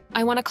housing. Okay.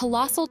 I want a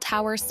colossal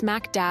tower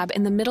smack dab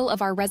in the middle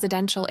of our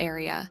residential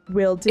area.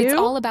 Will do. It's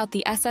all about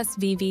the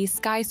SSVV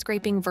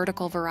skyscraping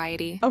vertical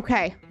variety.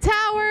 Okay.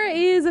 Tower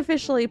is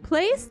officially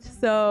placed,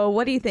 so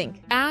what do you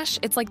think? Ash,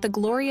 it's like the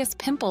glorious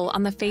pimple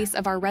on the face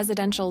of our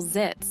residential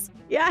zits.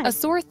 Yes. A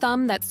sore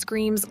thumb that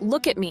screams,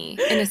 look at me,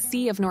 in a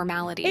sea of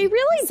normality. It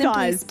really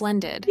Simply does.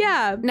 splendid.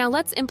 Yeah. Now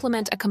let's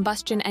implement a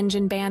combustion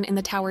engine ban in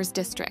the tower's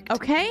district.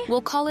 Okay.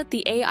 We'll call it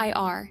the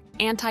AIR,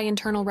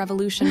 Anti-Internal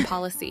Revolution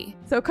Policy.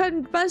 So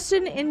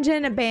combustion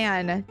engine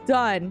ban.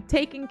 Done.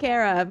 Taken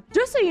care of.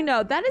 Just so you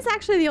know, that is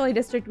actually the only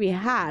district we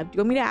have. Do you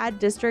want me to add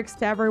districts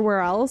to everywhere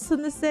else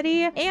in the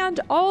city? And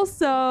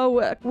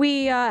also,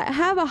 we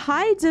have a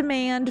high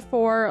demand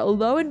for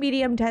low and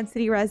medium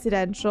density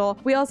residential.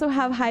 We also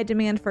have high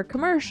demand for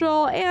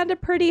commercial and a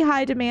pretty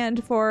high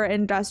demand for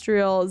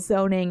industrial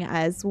zoning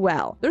as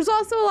well. There's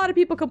also a lot of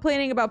people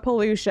complaining about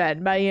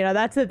pollution, but you know,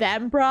 that's a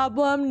them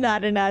problem,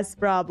 not an us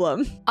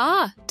problem.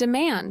 Ah,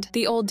 demand.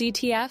 The old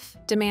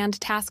DTF, Demand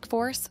Task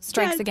Force,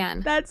 strikes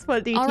again. That's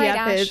what DTF All right,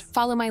 Ash, is.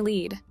 follow my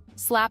lead.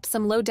 Slap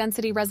some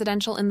low-density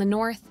residential in the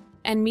north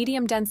and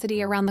medium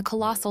density around the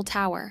colossal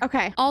tower.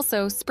 Okay.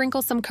 Also,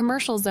 sprinkle some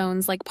commercial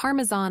zones like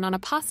Parmesan on a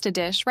pasta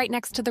dish right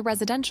next to the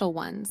residential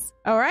ones.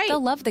 All right.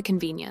 They'll love the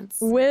convenience.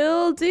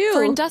 Will do.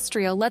 For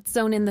industrial, let's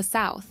zone in the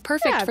south.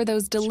 Perfect for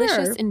those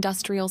delicious sure.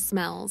 industrial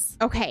smells.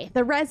 Okay,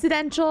 the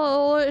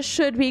residential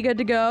should be good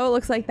to go.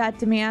 Looks like that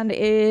demand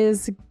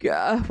is,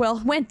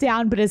 went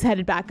down but is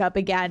headed back up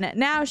again.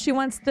 Now she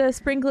wants to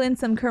sprinkle in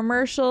some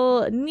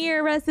commercial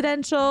near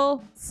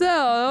residential.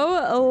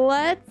 So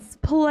let's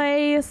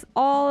place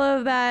all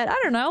of that. I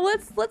don't know.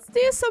 Let's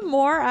do some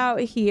more out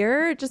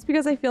here just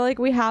because I feel like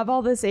we have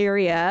all this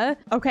area.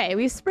 Okay,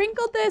 we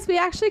sprinkled this. We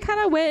actually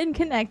kind of went and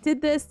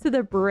connected this to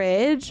the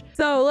bridge.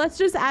 So let's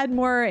just add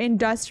more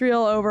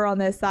industrial over on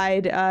this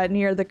side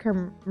near the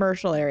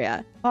commercial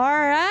area. All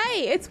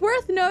right. It's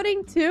worth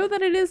noting too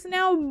that it is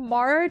now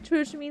March,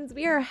 which means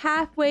we are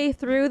halfway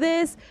through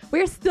this.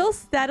 We're still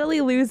steadily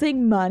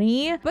losing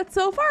money, but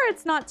so far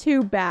it's not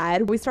too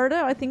bad. We started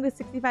out, I think, with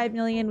 65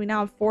 million. We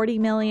now have 40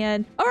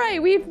 million. All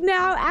right. We've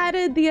now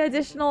added the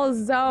additional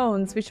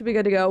zones. We should be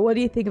good to go. What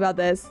do you think about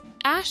this?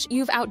 Ash,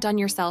 you've outdone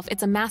yourself.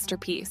 It's a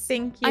masterpiece.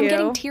 Thank you. I'm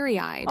getting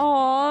teary-eyed.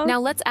 Aww. Now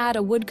let's add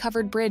a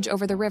wood-covered bridge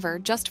over the river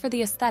just for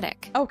the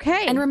aesthetic.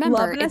 Okay. And remember,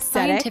 Love an it's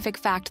aesthetic. scientific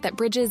fact that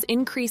bridges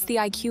increase the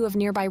IQ of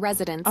nearby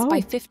residents by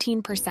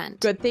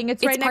 15%. Good thing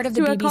it's right part next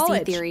of to the a BBC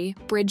college. theory,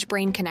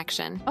 bridge-brain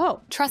connection. Oh.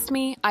 Trust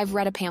me, I've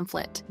read a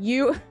pamphlet.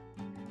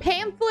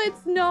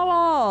 Pamphlets know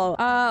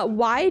all.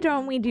 Why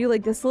don't we do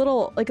like this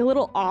little, like a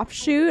little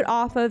offshoot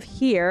off of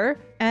here?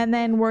 And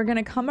then we're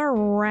gonna come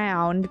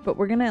around, but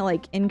we're gonna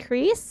like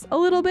increase a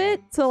little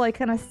bit. So like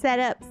kind of set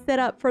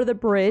up for the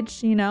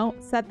bridge, you know,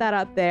 set that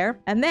up there.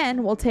 And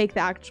then we'll take the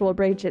actual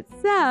bridge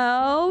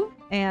itself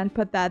and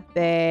put that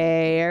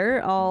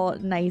there, all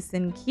nice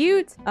and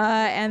cute.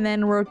 And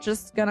then we're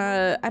just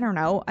gonna, I don't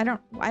know,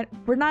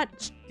 we're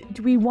not,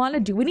 do we want to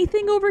do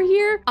anything over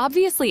here?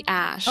 Obviously,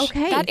 Ash.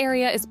 Okay. That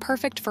area is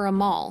perfect for a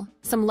mall.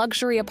 Some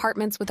luxury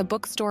apartments with a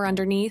bookstore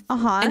underneath.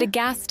 And a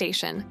gas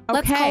station.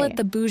 Let's call it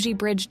the Bougie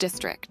Bridge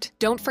District.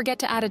 Don't forget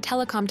to add a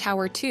telecom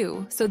tower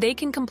too, so they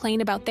can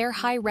complain about their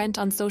high rent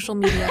on social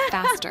media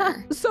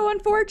faster. So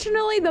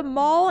unfortunately, the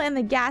mall and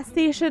the gas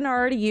station are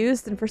already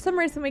used, and for some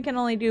reason we can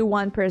only do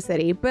one per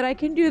city, but I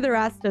can do the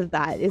rest of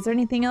that. Is there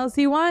anything else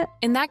you want?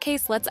 In that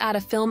case, let's add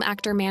a film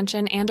actor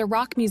mansion and a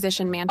rock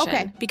musician mansion.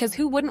 Okay. Because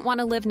who wouldn't want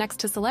to live next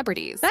to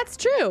celebrities? That's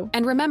true.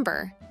 And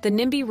remember, the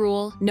NIMBY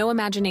rule, no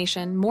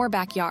imagination, more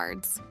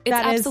backyards. It's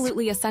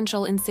absolutely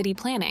essential in city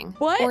planning.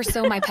 What? Or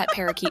so my pet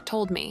parakeet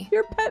told me.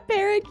 Your pet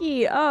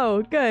parakeet.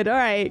 Oh, good. All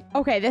right.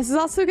 Okay, this is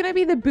also going to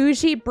be the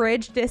Bougie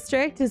Bridge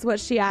District is what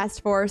she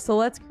asked for. So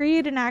let's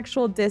create an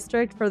actual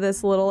district for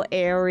this little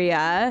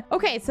area.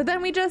 Okay, so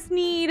then we just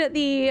need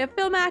the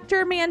film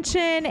actor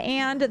mansion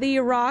and the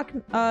rock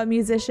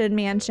musician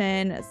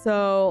mansion.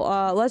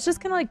 So let's just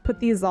kind of like put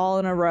these all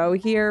in a row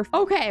here.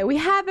 Okay, we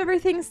have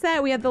everything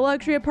set. We have the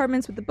luxury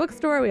apartments with the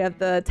bookstore. tower, we have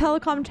the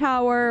telecom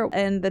tower,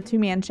 and the 2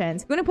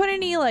 mansions. You want to put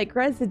any like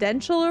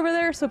residential over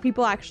there so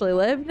people actually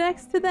live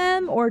next to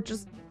them, or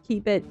just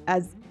keep it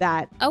as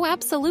that? Oh,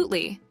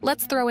 absolutely.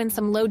 Let's throw in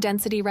some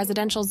low-density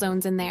residential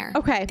zones in there.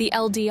 Okay. The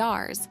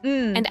LDRs.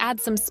 And add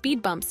some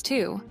speed bumps,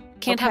 too.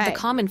 Can't have the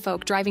common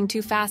folk driving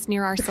too fast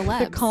near our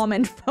celebs. The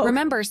common folk.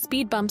 Remember,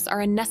 speed bumps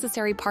are a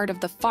necessary part of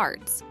the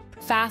FARTS,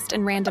 fast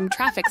and random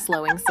traffic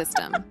slowing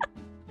system.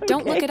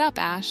 Don't look it up,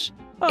 Ash.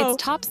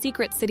 It's top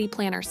secret city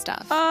planner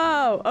stuff.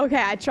 Oh,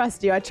 okay. I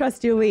trust you. I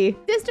trust you, Lee.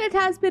 District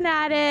has been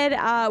added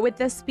with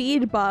the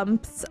speed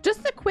bumps.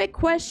 Just a quick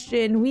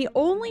question. We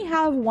only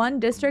have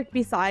 1 district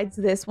besides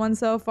this one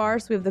so far.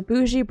 So we have the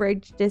Bougie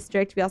Bridge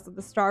district. We also have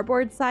the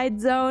Starboard Side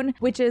zone,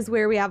 which is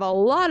where we have a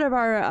lot of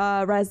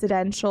our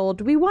residential.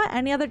 Do we want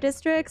any other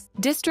districts?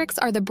 Districts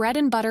are the bread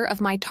and butter of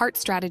my TART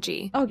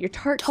strategy. Oh, your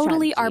TART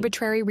Totally strategy.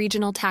 arbitrary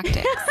regional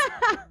tactics.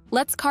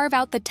 Let's carve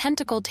out the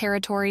tentacle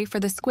territory for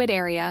the squid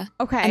area.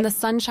 Okay. And the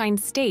Sunshine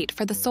State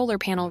for the solar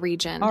panel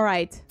region. All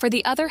right. For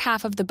the other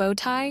half of the bow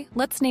tie,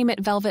 let's name it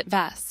Velvet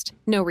Vest.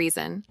 No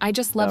reason. I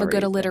just love a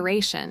good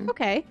alliteration.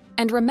 Okay.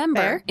 And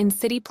remember, Fair. in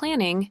city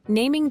planning,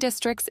 naming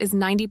districts is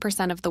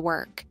 90% of the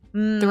work.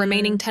 The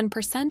remaining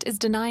 10% is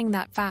denying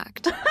that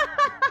fact.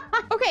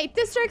 Okay,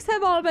 districts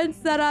have all been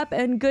set up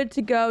and good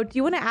to go. Do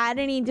you want to add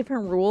any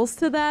different rules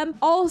to them?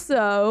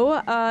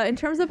 Also, in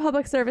terms of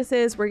public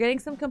services, we're getting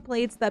some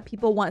complaints that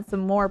people want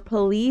some more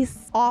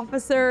police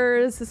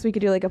officers. So we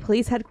could do like a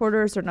police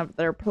headquarters or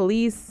another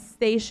police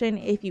station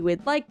if you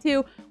would like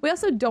to. We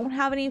also don't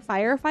have any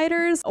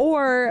firefighters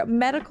or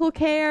medical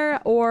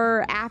care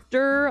or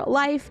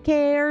afterlife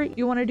care.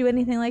 You want to do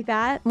anything like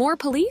that? More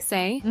police,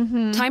 eh?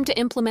 Time to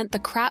implement the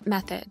CRAP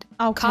method.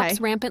 Okay. Cops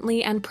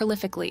rampantly and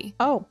prolifically.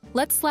 Oh.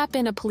 Let's slap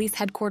in a police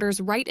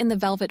headquarters right in the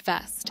Velvet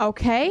Vest.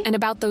 Okay. And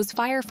about those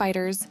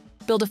firefighters,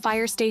 build a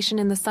fire station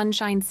in the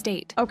Sunshine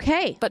State.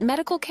 Okay. But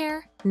medical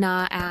care?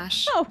 Nah,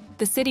 Ash. Oh,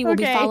 the city will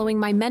be following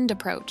my MEND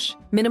approach.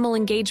 Minimal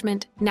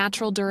engagement,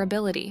 natural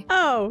durability.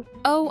 Oh,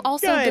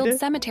 also good. build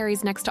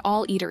cemeteries next to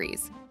all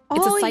eateries.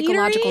 It's All a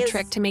psychological eateries?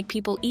 trick to make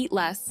people eat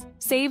less.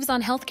 Saves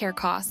on healthcare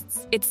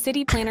costs. It's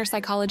City Planner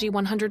Psychology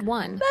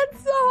 101.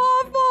 That's so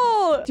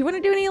awful. Do you want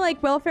to do any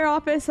like welfare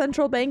office,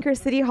 central bank, or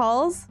city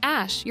halls?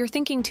 Ash, you're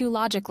thinking too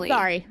logically.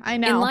 Sorry, I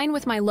know. In line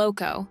with my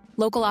local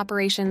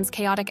operations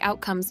chaotic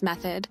outcomes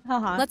method,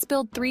 let's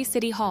build 3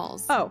 city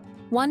halls. Oh.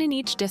 1 in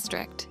each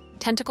district.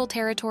 Tentacle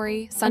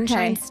Territory,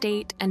 Sunshine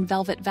State, and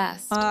Velvet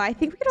Vest. I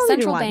think we could only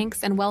do Central one.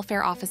 banks and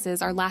welfare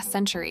offices are last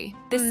century.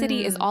 This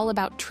city is all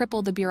about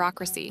triple the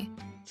bureaucracy.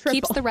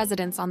 Keeps the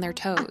residents on their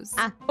toes.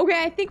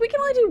 Okay, I think we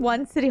can only do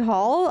 1 city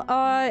hall.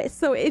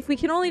 So if we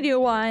can only do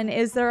 1,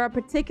 is there a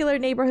particular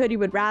neighborhood you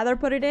would rather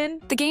put it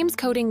in? The game's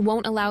coding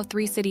won't allow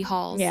 3 city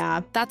halls.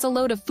 Yeah. That's a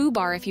load of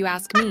foobar if you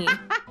ask me.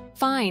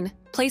 Fine.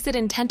 Place it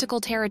in Tentacle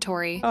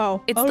Territory.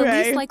 Oh, It's the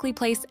least likely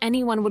place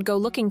anyone would go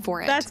looking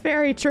for it. That's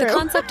very true. The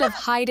concept of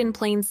hide in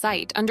plain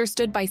sight,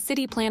 understood by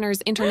city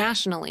planners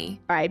internationally.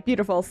 All right,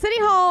 beautiful. City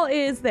Hall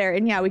is there,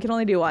 and yeah, we can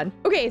only do 1.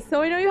 Okay,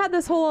 so I know you had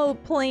this whole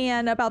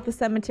plan about the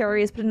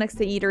cemeteries put next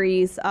to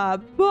eateries,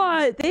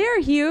 but they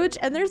are huge,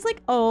 and there's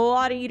like a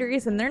lot of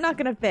eateries, and they're not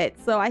gonna fit.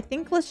 So I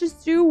think let's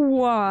just do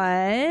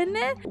 1.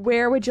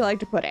 Where would you like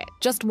to put it?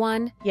 Just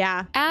 1?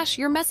 Yeah. Ash,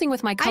 you're messing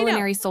with my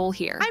culinary soul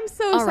here. I'm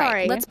so All sorry.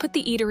 right, let's put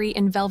the eatery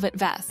in Velvet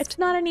Vest. It's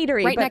not an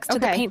eatery. Right but, next to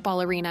the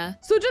paintball arena.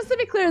 So just to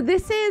be clear,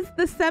 this is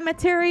the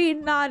cemetery,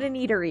 not an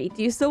eatery.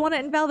 Do you still want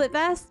it in Velvet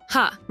Vest?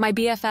 My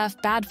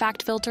BFF bad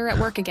fact filter at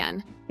work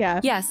again.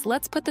 Yeah. Yes,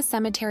 let's put the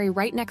cemetery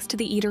right next to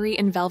the eatery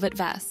in Velvet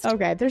Vest.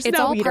 Okay, there's It's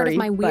no all eatery, part of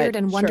my weird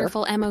and sure.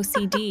 wonderful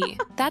MOCD.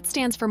 That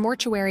stands for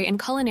mortuary and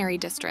culinary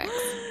districts.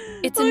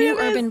 It's a Look new at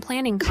this. urban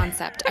planning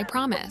concept, I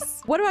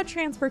promise. What about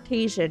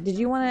transportation? Did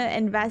you want to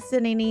invest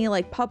in any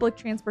like public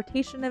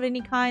transportation of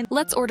any kind?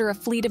 Let's order a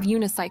fleet of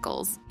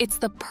unicycles. It's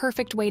the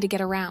perfect way to get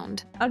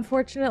around.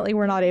 Unfortunately,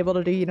 we're not able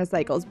to do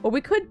unicycles. What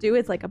we could do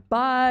is like a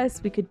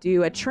bus, we could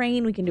do a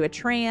train, we can do a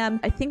tram.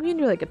 I think we can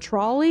do like a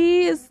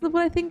trolley is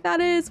what I think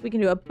that is. We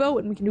can do a boat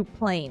and we can do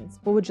planes.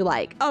 What would you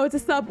like? Oh, it's a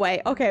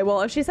subway. Okay,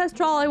 well, if she says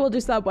trolley, we'll do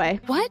subway.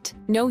 What?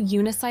 No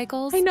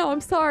unicycles? I know,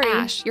 I'm sorry.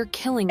 Ash, you're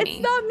killing me.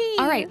 It's not me.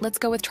 All right, let's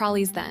go with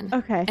trolleys then.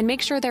 Okay. And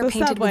make sure they're The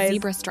painted subways. with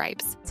zebra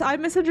stripes. So I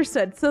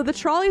misunderstood. So the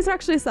trolleys are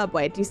actually a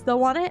subway. Do you still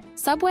want it?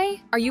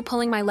 Subway? Are you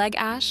pulling my leg,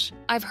 Ash?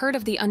 I've heard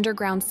of the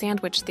underground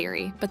sandwich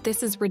theory, but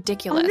this is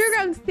ridiculous.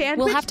 Underground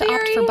sandwich We'll have to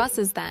opt for theory?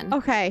 buses then.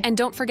 Okay. And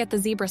don't forget the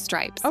zebra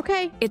stripes.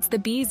 Okay. It's the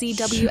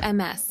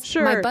BZWMS,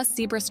 Sure. my bus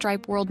zebra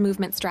stripe world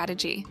movement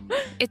strategy.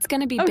 It's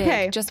gonna be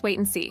Okay. big, just wait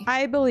and see.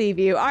 I believe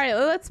you. All right,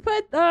 let's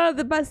put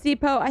the bus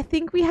depot. I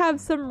think we have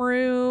some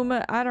room.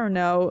 I don't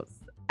know.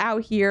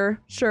 Out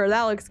here. Sure,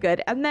 that looks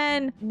good. And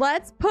then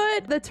let's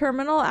put the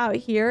terminal out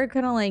here,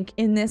 kind of like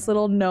in this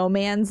little no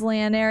man's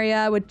land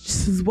area, which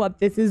is what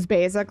this is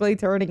basically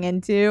turning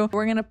into.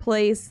 We're going to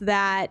place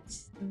that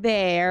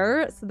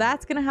there. So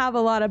that's going to have a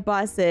lot of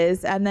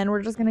buses. And then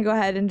we're just going to go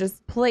ahead and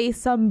just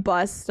place some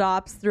bus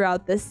stops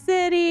throughout the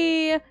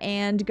city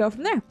and go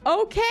from there.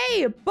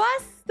 Okay,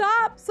 bus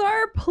stops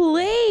are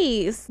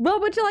placed. What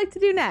would you like to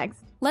do next?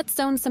 let's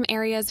zone some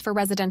areas for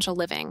residential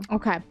living.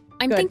 Okay.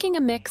 I'm good. thinking a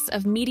mix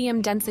of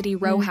medium-density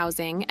row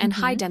housing and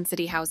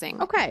high-density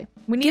housing. Okay.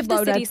 We need Give the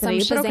low city density,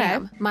 some but okay.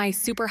 Shazam, my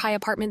super high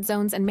apartment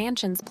zones and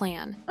mansions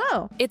plan.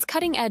 Oh. It's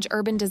cutting-edge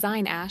urban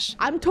design, Ash.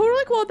 I'm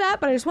totally cool with that,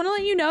 but I just want to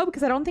let you know,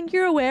 because I don't think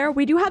you're aware,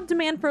 we do have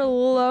demand for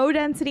low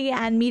density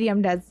and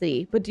medium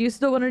density. But do you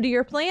still want to do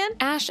your plan?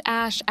 Ash.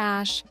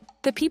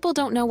 The people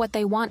don't know what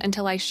they want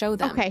until I show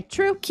them. Okay,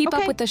 true. Keep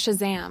up with the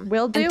Shazam.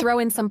 Will do. And throw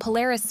in some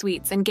Polaris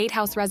suites and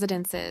gatehouse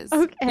residences.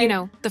 Okay. You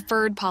know, the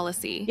FERD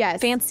policy. Yes.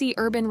 Fancy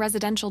urban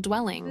residential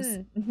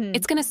dwellings.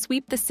 It's going to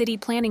sweep the city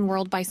planning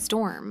world by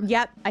storm.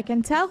 Yep, I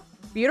can tell.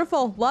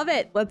 Beautiful. Love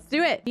it. Let's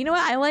do it. You know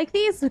what? I like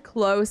these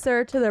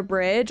closer to the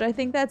bridge. I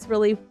think that's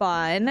really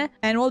fun.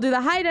 And we'll do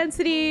the high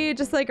density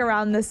just like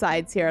around the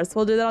sides here. So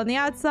we'll do that on the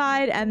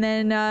outside and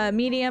then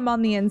medium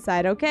on the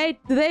inside, okay?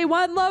 Do they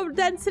want low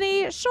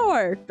density?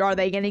 Sure. Are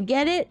they going to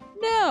get it?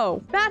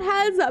 No. That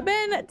has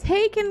been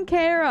taken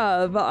care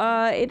of.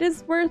 It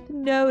is worth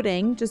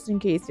noting, just in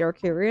case you're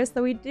curious,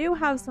 that we do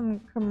have some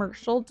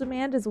commercial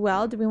demand as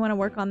well. Do we want to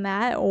work on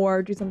that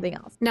or do something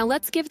else? Now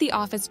let's give the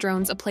office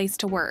drones a place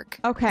to work.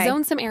 Okay.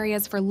 Zone some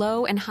areas for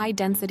low and high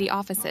density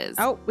offices.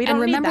 Oh, we don't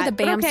And remember need that,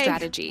 the BAM but okay.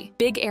 strategy.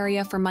 Big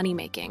area for money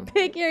making.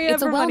 Big area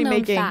It's for a money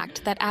well-known making.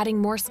 fact that adding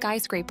more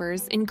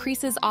skyscrapers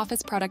increases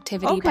office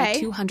productivity by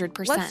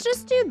 200%. Let's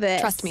just do this.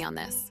 Trust me on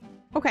this.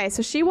 Okay,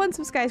 so she wants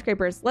some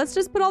skyscrapers. Let's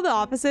just put all the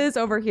offices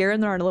over here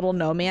in our little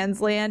no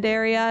man's land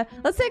area.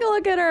 Let's take a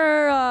look at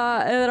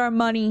our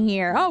money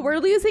here. Oh, we're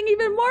losing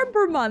even more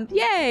per month.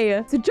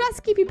 Yay! So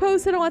just keep you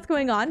posted on what's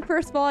going on.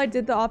 First of all, I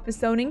did the office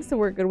zoning, so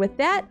we're good with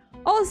that.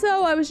 Also,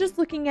 I was just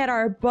looking at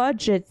our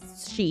budget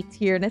sheet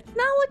here, and it's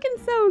not looking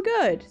so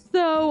good.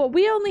 So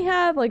we only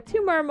have like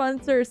 2 more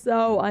months or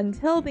so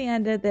until the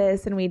end of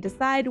this, and we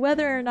decide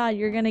whether or not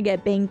you're gonna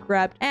get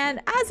bankrupt. And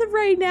as of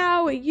right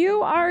now,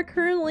 you are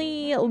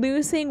currently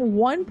losing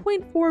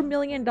 $1.4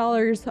 million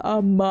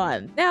a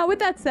month. Now, with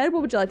that said,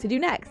 what would you like to do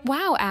next?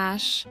 Wow,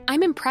 Ash.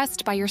 I'm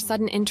impressed by your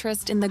sudden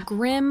interest in the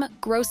grim,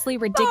 grossly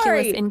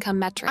ridiculous income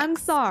metrics. I'm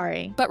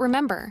sorry. But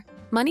remember,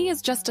 money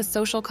is just a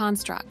social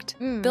construct.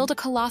 Build a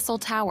colossal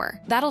tower.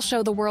 That'll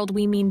show the world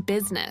we mean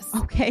business.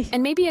 Okay.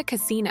 And maybe a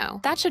casino.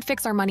 That should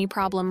fix our money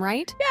problem,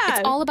 right? Yeah.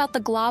 It's all about the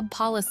glob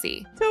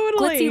policy.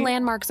 Totally. Glitzy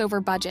landmarks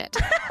over budget.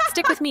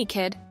 Stick with me,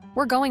 kid.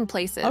 We're going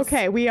places.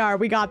 Okay, we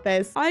got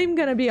this. I'm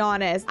gonna be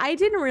honest. I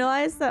didn't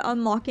realize that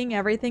unlocking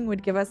everything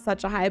would give us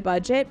such a high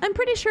budget. I'm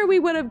pretty sure we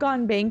would have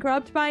gone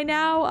bankrupt by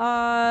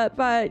now,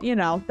 but you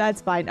know,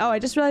 that's fine. Oh, I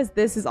just realized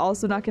this is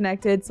also not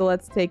connected, so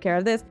let's take care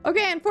of this.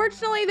 Okay,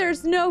 unfortunately,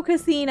 there's no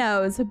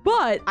casinos,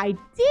 but I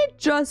did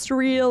just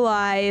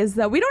realize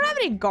that we don't have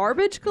any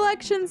garbage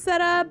collection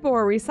set up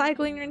or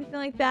recycling or anything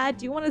like that.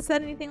 Do you want to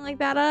set anything like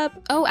that up?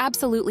 Oh,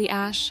 absolutely,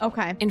 Ash.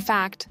 Okay. In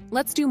fact,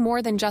 let's do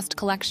more than just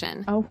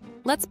collection. Oh.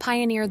 Let's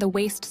pioneer the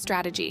waste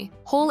strategy.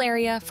 Whole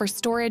area for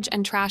storage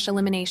and trash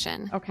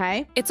elimination.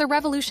 Okay. It's a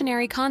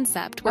revolutionary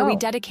concept where we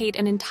dedicate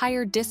an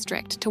entire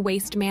district to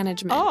waste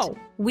management. Oh.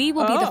 We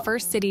will be the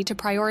first city to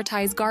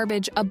prioritize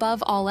garbage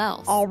above all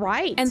else. All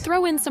right. And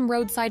throw in some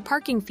roadside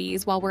parking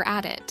fees while we're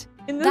at it.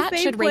 In the That same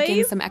should rake in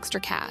place? some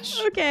extra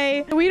cash.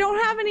 Okay. We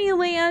don't have any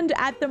land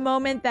at the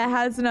moment that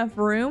has enough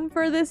room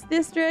for this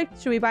district.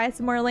 Should we buy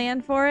some more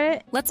land for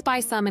it? Let's buy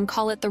some and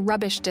call it the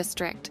Rubbish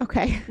District.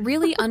 Okay.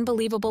 Really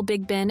unbelievable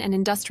big bin and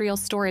industrial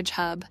storage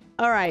hub.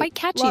 All right. Quite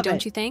catchy, Love don't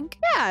it. you think?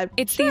 Yeah,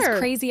 It's sure. these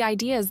crazy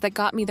ideas that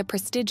got me the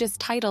prestigious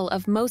title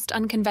of Most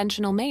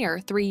Unconventional Mayor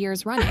 3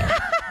 years running.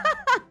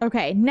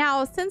 Okay,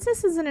 now since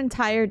this is an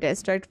entire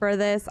district for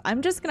this,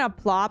 I'm just gonna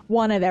plop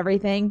one of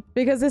everything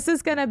because this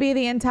is gonna be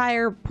the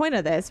entire point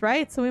of this,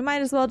 right? So we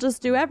might as well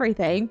just do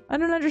everything. I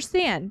don't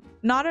understand.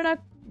 Not enough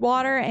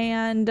water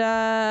and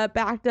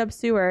backed up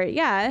sewer.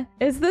 Yeah.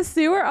 Is the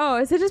sewer? Oh,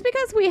 is it just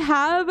because we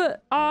have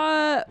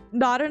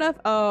not enough?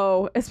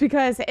 Oh, it's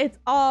because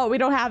we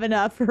don't have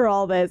enough for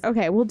all this.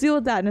 Okay, we'll deal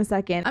with that in a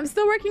second. I'm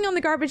still working on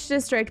the garbage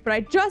district, but I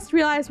just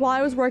realized while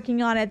I was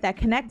working on it that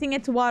connecting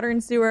it to water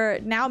and sewer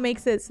now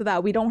makes it so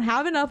that we don't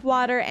have enough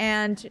water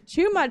and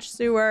too much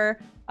sewer.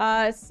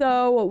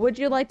 So would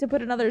you like to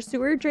put another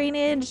sewer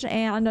drainage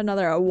and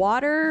another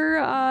water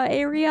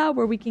area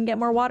where we can get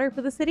more water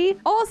for the city?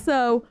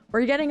 Also,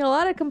 we're getting a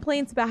lot of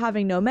complaints about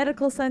having no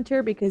medical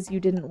center because you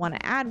didn't want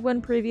to add one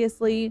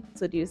previously.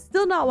 So do you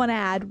still not want to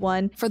add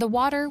one? For the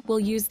water, we'll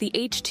use the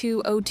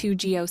H2O2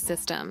 geo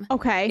system.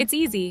 Okay. It's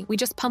easy. We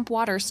just pump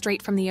water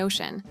straight from the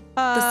ocean.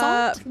 The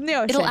salt? From the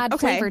ocean. It'll add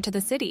Okay. flavor to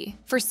the city.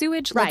 For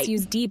sewage, Right. let's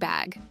use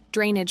D-bag,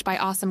 drainage by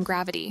awesome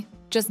gravity.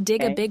 Just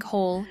dig a big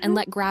hole and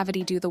let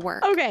gravity do the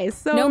work. Okay,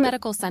 so No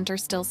medical center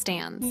still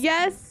stands.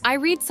 yes. I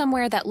read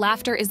somewhere that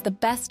laughter is the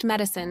best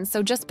medicine,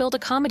 so just build a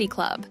comedy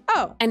club.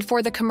 Oh, And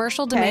for the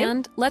commercial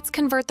demand, let's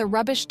convert the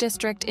rubbish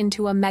district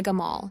into a mega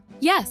mall.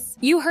 Yes,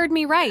 you heard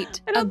me right.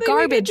 I A don't think we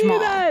garbage could do mall.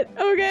 that.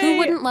 Okay. Who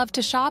wouldn't love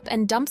to shop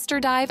and dumpster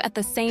dive at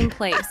the same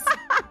place?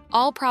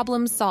 All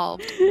problems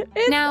solved.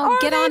 Now, Are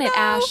get they on it,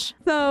 though? Ash.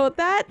 So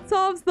that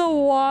solves the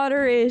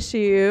water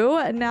issue.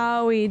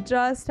 Now we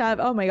just have,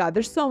 oh my God,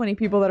 there's so many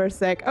people that are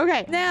sick.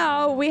 Okay,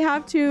 now we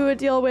have to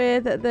deal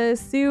with the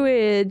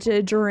sewage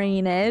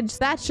drainage.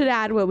 That should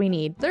add what we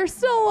need. There's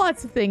still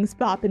lots of things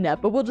popping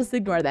up, but we'll just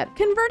ignore that.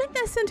 Converting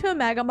this into a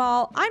mega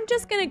mall, I'm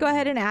just gonna go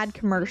ahead and add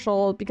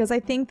commercial because I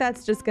think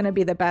that's just gonna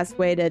be the best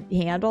way to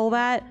handle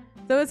that.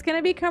 So it's going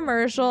to be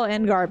commercial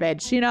and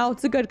garbage. You know,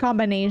 it's a good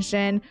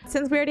combination.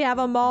 Since we already have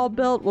a mall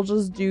built, we'll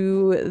just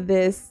do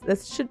this.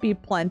 This should be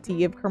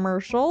plenty of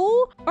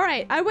commercial. All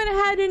right, I went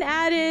ahead and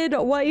added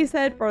what you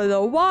said for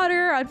the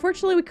water.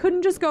 Unfortunately, we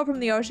couldn't just go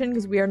from the ocean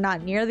because we are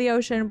not near the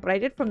ocean, but I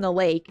did from the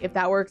lake, if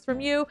that works from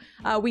you.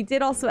 We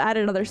did also add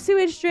another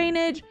sewage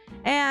drainage,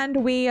 and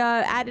we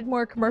added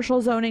more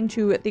commercial zoning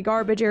to the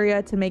garbage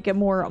area to make it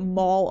more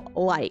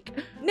mall-like.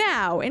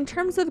 Now, in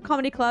terms of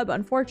comedy club,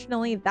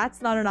 unfortunately,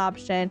 that's not an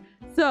option.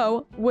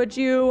 So, would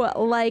you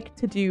like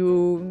to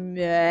do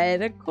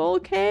medical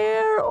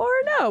care or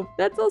no?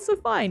 That's also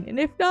fine. And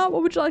if not,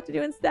 what would you like to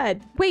do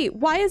instead? Wait,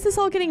 why is this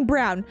all getting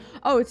brown?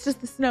 Oh, it's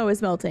just the snow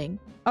is melting.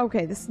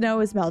 Okay, the snow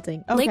is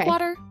melting. Okay. Lake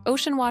water,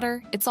 ocean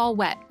water, it's all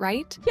wet,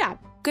 right? Yeah.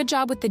 Good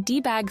job with the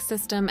D-bag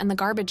system and the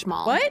garbage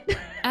mall. What?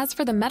 As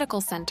for the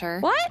medical center,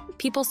 What?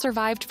 people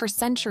survived for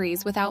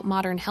centuries without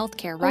modern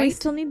healthcare, Oh, we right?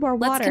 still need more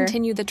water. Let's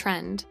continue the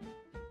trend.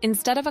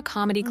 Instead of a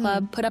comedy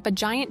club, put up a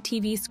giant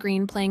TV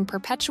screen playing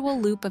perpetual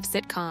loop of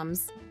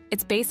sitcoms.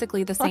 It's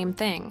basically the same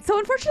thing. So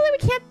unfortunately,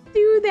 we can't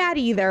do that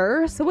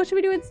either. So what should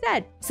we do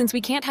instead? Since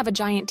we can't have a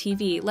giant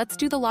TV, let's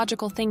do the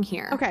logical thing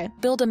here. Okay.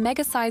 Build a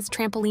mega-sized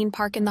trampoline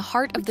park in the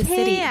heart of the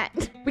city.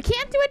 We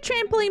can't do a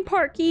trampoline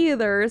park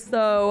either,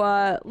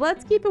 so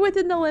let's keep it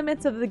within the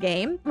limits of the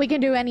game. We can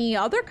do any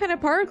other kind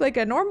of park, like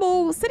a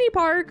normal city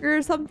park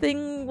or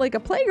something like a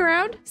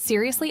playground.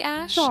 Seriously,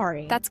 Ash?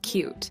 Sorry. That's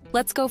cute.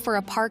 Let's go for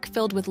a park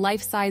filled with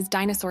life-size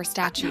dinosaur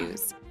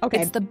statues.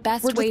 Okay. It's the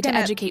best way to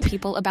educate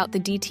people about the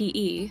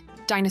DTE,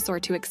 dinosaur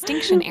to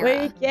extinction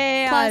era. We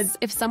can't. Plus,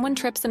 if someone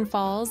trips and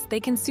falls, they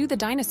can sue the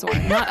dinosaur,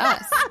 not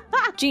us.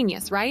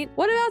 Genius, right?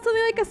 What about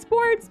something like a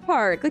sports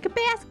park, like a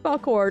basketball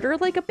court or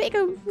like a big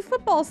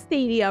football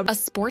stadium? A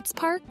sports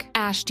park?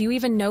 Ash, do you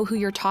even know who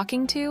you're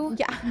talking to?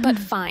 Yeah. But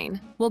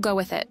fine, we'll go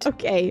with it.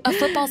 Okay. A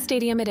football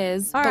stadium it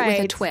is, but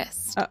with a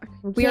twist.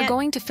 We are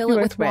going to fill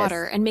it with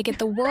water and make it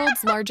the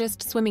world's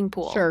largest swimming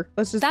pool. Sure,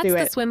 let's just do it.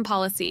 That's the swim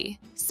policy.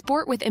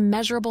 Sport with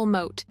immeasurable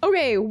moat.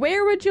 Okay,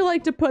 where would you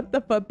like to put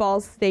the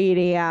football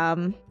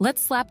stadium?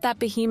 Let's slap that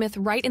behemoth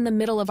right in the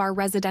middle of our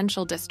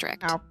residential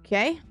district.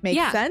 Okay,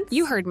 makes sense.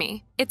 You heard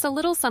me. It's a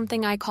little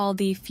something I call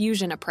the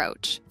fusion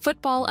approach.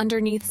 Football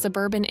underneath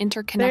suburban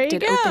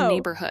interconnected open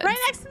neighborhoods. Right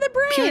next to the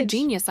bridge. Pure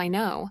genius, I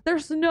know.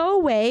 There's no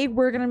way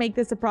we're gonna make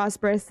this a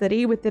prosperous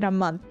city within a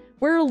month.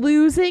 We're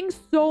losing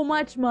so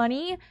much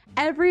money.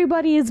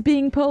 Everybody is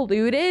being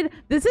polluted.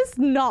 This is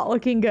not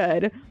looking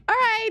good. All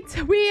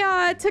right, we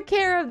took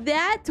care of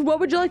that. What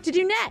would you like to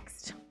do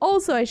next?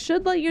 Also, I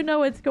should let you know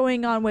what's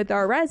going on with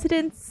our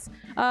residents.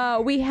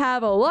 We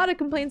have a lot of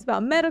complaints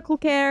about medical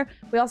care.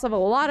 We also have a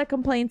lot of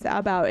complaints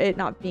about it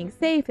not being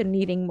safe and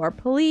needing more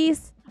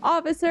police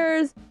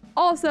officers.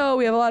 Also,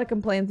 we have a lot of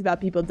complaints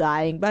about people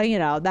dying, but you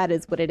know, that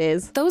is what it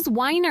is. Those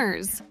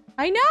whiners.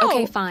 I know.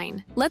 Okay,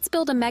 fine. Let's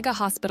build a mega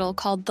hospital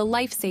called the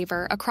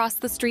Lifesaver across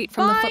the street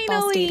from the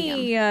football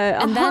stadium.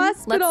 And then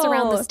let's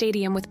surround the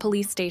stadium with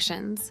police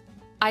stations.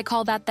 I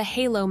call that the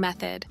Halo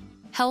method.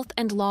 Health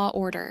and law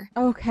order.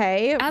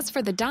 Okay. As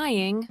for the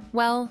dying,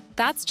 well,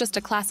 that's just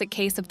a classic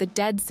case of the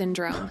dead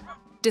syndrome.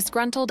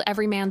 Disgruntled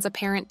everyman's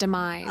apparent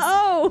demise.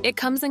 Oh! It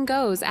comes and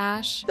goes,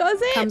 Ash.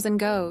 Does it? Comes and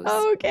goes.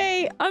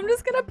 Okay, I'm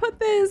just gonna put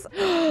this.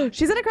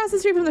 She said across the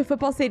street from the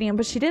football stadium,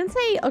 but she didn't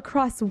say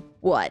across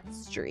what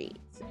street.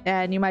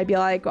 And you might be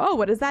like, oh,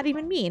 what does that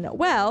even mean?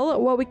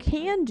 Well, what we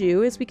can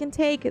do is we can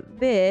take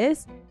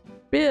this,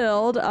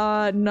 build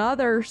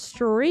another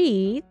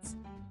street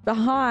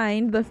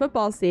behind the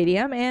football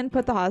stadium and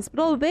put the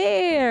hospital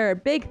there.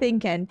 Big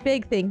thinking,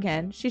 big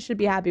thinking. She should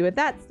be happy with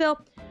that still.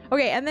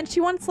 Okay, and then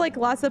she wants like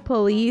lots of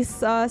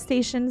police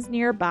stations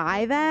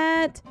nearby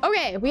that.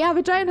 Okay, we have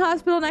a giant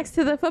hospital next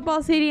to the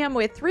football stadium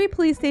with 3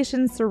 police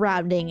stations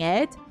surrounding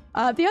it.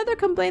 The other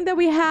complaint that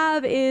we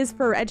have is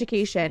for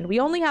education.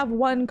 We only have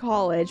 1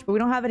 college, but we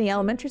don't have any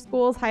elementary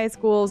schools, high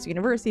schools,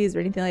 universities,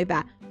 or anything like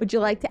that. Would you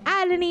like to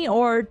add any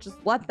or just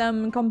let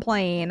them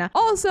complain?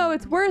 Also,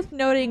 it's worth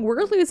noting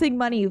we're losing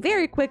money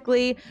very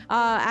quickly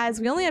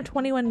as we only have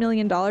 $21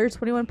 million,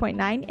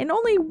 21.9, in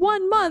only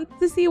 1 month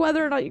to see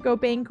whether or not you go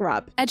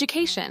bankrupt.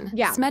 Education.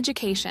 Yeah.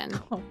 Smeducation.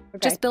 Oh, okay.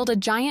 Just build a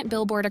giant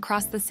billboard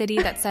across the city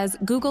that says,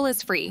 Google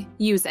is free.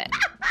 Use it.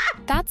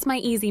 That's my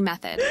easy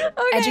method.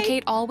 Okay.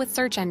 Educate all with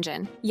search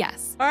engine.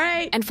 Yes. All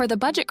right. And for the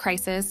budget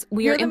crisis,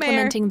 we You're are the mayor.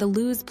 implementing the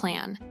lose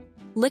plan.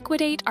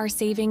 Liquidate our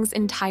savings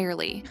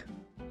entirely.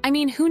 I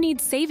mean, who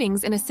needs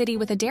savings in a city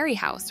with a dairy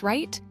house,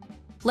 right?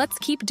 Let's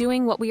keep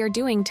doing what we are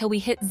doing till we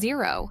hit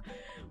 0.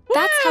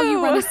 That's how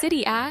you run a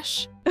city,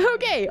 Ash.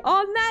 Okay,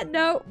 on that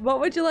note, what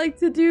would you like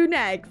to do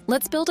next?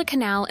 Let's build a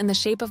canal in the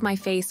shape of my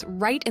face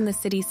right in the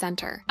city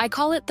center. I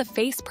call it the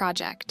Face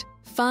Project.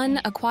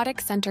 Fun,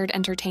 aquatic-centered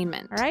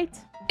entertainment. All right.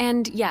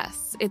 And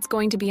yes, it's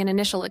going to be an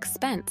initial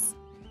expense.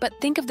 But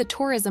think of the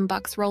tourism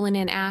bucks rolling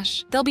in,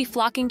 Ash. They'll be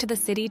flocking to the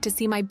city to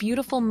see my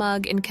beautiful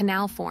mug in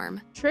canal form.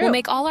 True. We'll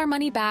make all our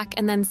money back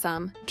and then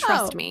some.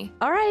 Trust me.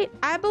 All right,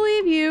 I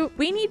believe you.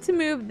 We need to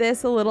move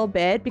this a little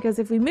bit because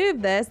if we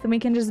move this, then we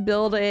can just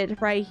build it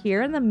right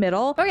here in the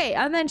middle. Okay,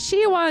 and then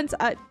she wants,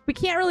 we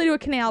can't really do a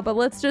canal, but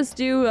let's just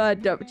do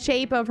the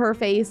shape of her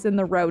face in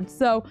the road.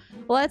 So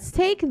let's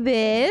take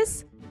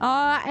this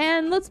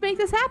and let's make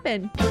this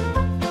happen.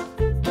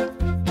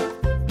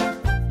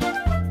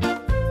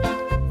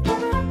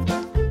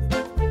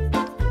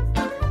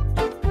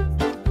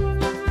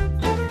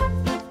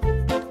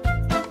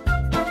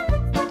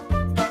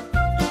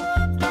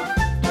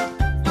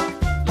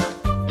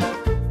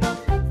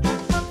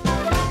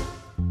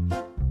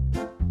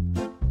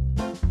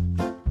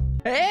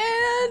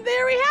 And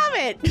there we have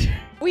it.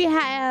 We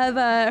have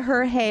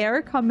her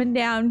hair coming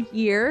down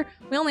here.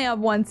 We only have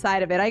one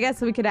side of it. I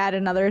guess we could add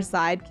another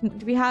side.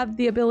 Do we have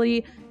the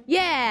ability?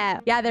 Yeah,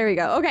 there we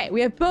go. Okay,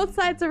 we have both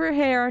sides of her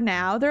hair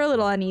now. They're a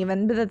little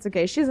uneven, but that's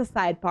okay. She's a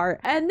side part.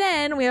 And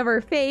then we have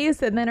her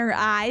face and then her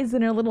eyes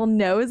and her little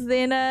nose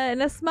and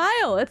a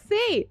smile. Let's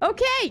see.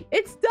 Okay,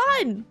 it's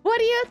done. What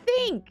do you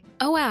think?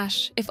 Oh,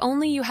 Ash, if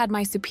only you had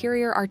my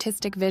superior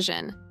artistic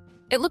vision.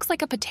 It looks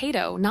like a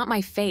potato, not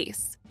my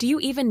face. Do you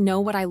even know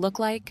what I look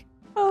like?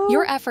 Oh.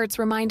 Your efforts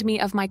remind me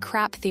of my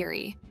crap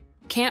theory.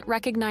 Can't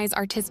recognize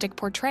artistic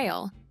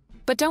portrayal.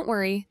 But don't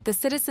worry, the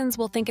citizens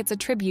will think it's a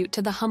tribute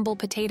to the humble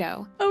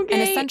potato, Okay.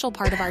 an essential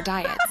part of our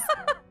diets.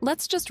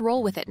 Let's just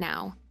roll with it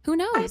now. Who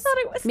knows? I thought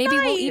it was Maybe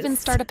nice. we'll even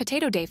start a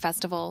Potato Day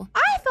festival.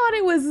 I thought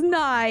it was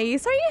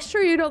nice. Are you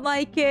sure you don't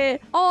like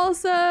it?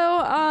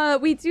 Also,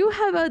 we do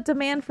have a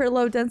demand for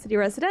low-density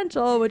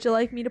residential. Would you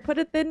like me to put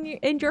it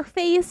in your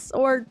face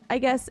or, I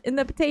guess, in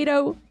the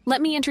potato?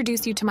 Let me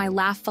introduce you to my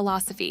laugh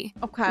philosophy.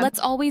 Okay. Let's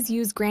always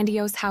use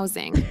grandiose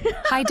housing.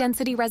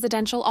 High-density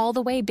residential all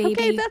the way, baby.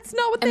 Okay, that's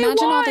not what they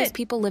Imagine want. all those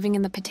people living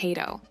in the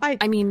potato.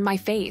 I mean, my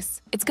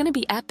face. It's gonna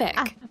be epic.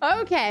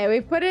 Okay,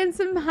 we put in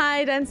some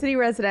high-density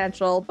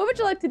residential. What would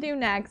you like to do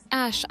next?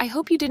 Ash, I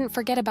hope you didn't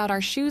forget about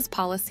our shoes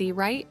policy,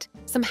 right?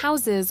 Some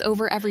houses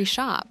over every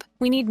shop.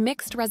 We need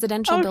mixed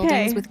residential Okay.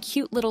 buildings with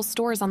cute little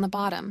stores on the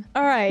bottom.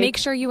 All right. Make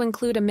sure you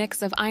include a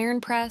mix of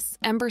Iron Press,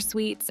 Ember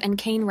Suites, and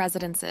Cane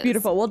residences.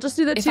 Beautiful. We'll just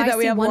do the If two I that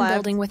we see have one left.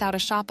 building without a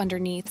shop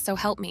underneath, so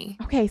help me.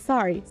 Okay,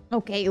 sorry.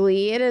 Okay,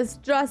 Lee, it is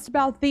just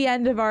about the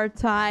end of our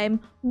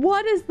time.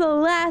 What is the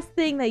last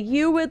thing that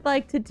you would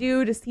like to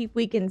do to see if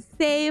we can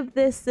save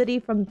this city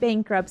from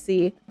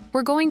bankruptcy?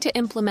 We're going to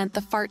implement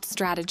the FART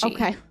strategy.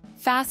 Okay.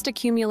 Fast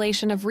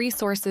accumulation of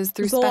resources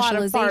through There's a lot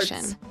of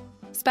specialization.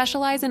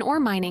 Specialize in ore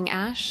mining,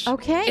 Ash.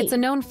 Okay. It's a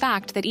known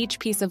fact that each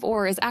piece of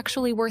ore is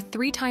actually worth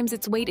 3 times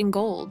its weight in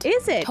gold.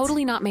 Is it?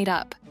 Totally not made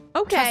up.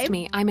 Okay. Trust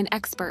me, I'm an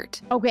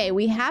expert. Okay,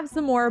 we have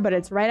some more, but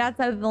it's right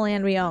outside of the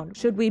land we own.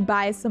 Should we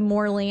buy some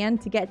more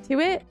land to get to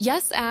it?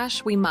 Yes,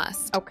 Ash, we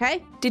must.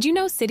 Okay. Did you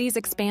know cities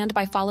expand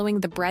by following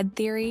the bread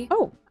theory?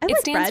 Oh, I It like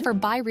stands bread. for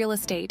buy real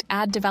estate,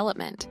 add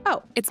development.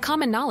 Oh. It's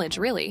common knowledge,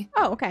 really.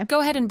 Oh, okay.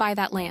 Go ahead and buy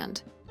that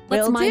land.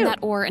 Let's Will mine do. that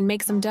ore and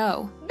make some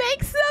dough.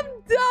 Make some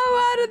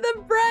dough out of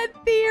the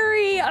bread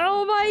theory.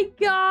 Oh my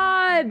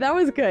God. That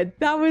was good.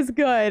 That was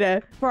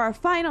good. For our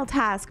final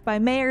task by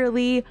Mayor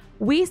Lee,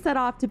 we set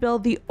off to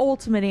build the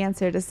ultimate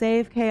answer to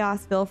save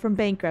Chaosville from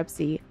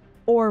bankruptcy.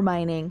 Ore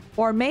mining.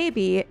 Or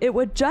maybe it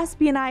would just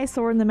be an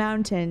eyesore in the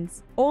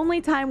mountains. Only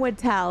time would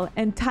tell,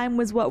 and time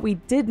was what we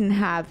didn't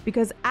have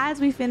because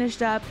as we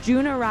finished up,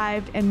 June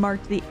arrived and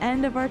marked the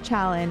end of our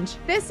challenge.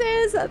 This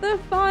is the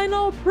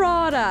final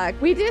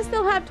product. We do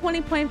still have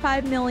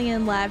 20.5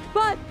 million left,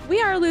 but we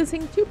are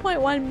losing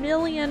 $2.1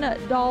 million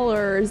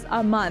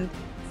a month.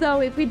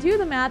 So if we do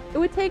the math, it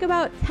would take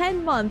about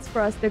 10 months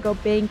for us to go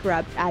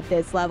bankrupt at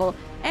this level.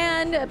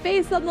 And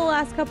based on the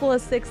last couple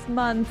of 6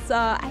 months,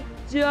 I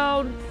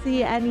don't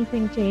see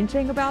anything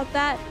changing about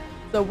that.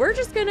 So we're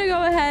just gonna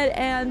go ahead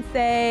and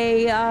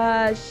say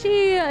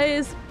she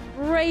is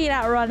great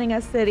at running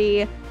a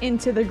city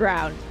into the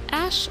ground.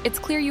 Ash, it's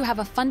clear you have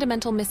a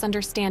fundamental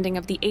misunderstanding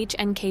of the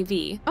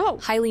HNKV,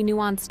 highly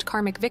nuanced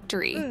karmic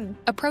victory,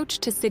 approach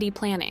to city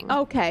planning.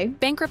 Okay.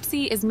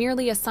 Bankruptcy is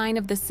merely a sign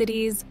of the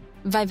city's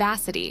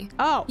vivacity.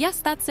 Oh. Yes,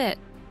 that's it.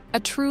 A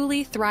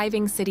truly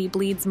thriving city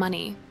bleeds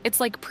money. It's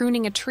like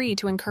pruning a tree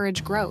to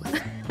encourage growth.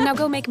 Now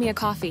go make me a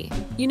coffee.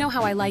 You know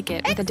how I like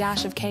it, with a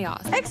dash of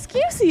chaos.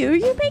 Excuse you,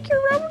 you make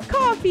your own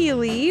coffee,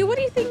 Lee. What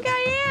do you think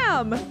I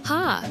am?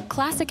 Ha,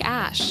 classic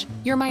Ash.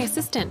 You're my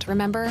assistant,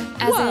 remember?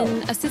 As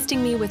in,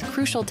 assisting me with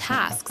crucial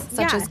tasks,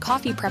 such as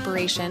coffee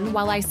preparation,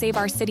 while I save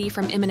our city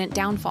from imminent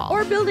downfall.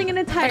 Or building an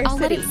entire But I'll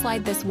city. let it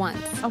slide this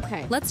once.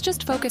 Okay. Let's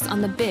just focus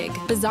on the big,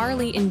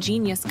 bizarrely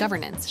ingenious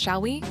governance,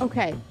 shall we?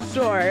 Okay,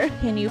 Sure.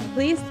 Can you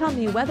please tell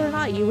me whether or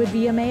not you would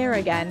be a mayor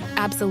again?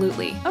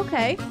 Absolutely.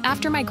 Okay.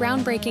 After my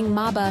groundbreaking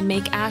MABA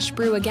Make Ash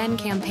Brew Again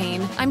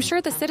campaign, I'm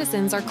sure the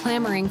citizens are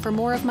clamoring for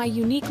more of my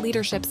unique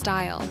leadership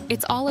style.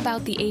 It's all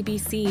about the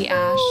ABC,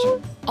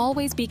 Ash.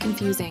 Always be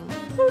confusing.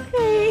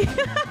 Okay.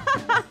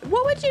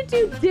 What would you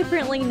do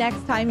differently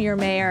next time you're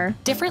mayor?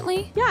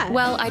 Differently? Yeah.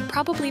 Well, I'd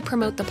probably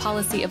promote the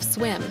policy of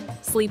swim,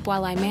 sleep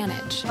while I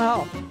manage.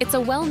 Oh. It's a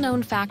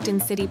well-known fact in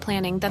city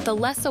planning that the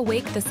less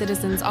awake the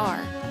citizens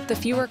are, the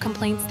fewer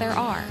complaints there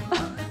are.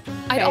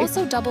 I'd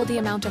also double the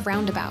amount of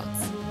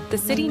roundabouts. The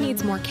city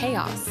needs more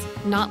chaos,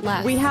 not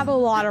less. We have a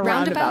lot of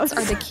roundabouts.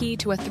 Roundabouts are the key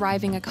to a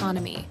thriving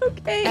economy.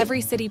 Okay.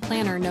 Every city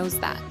planner knows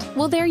that.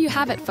 Well, there you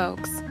have it,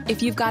 folks.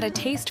 If you've got a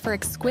taste for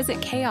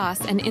exquisite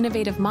chaos and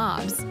innovative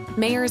mobs,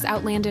 mayor's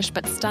outlandish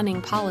but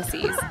stunning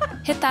policies,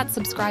 hit that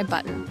subscribe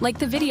button. Like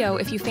the video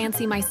if you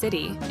fancy my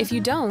city. If you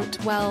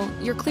don't, well,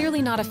 you're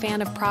clearly not a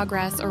fan of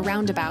progress or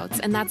roundabouts,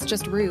 and that's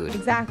just rude.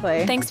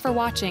 Exactly. Thanks for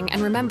watching,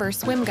 and remember,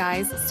 swim,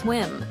 guys,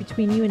 swim.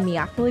 Between you and me,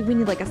 I feel like we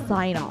need like a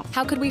sign-off.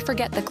 How could we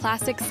forget the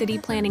classic city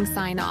planning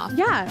sign-off?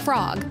 Yeah.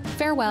 Frog.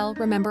 Farewell,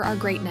 remember our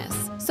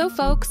greatness. So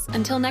folks,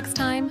 until next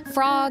time,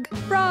 frog.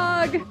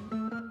 Frog!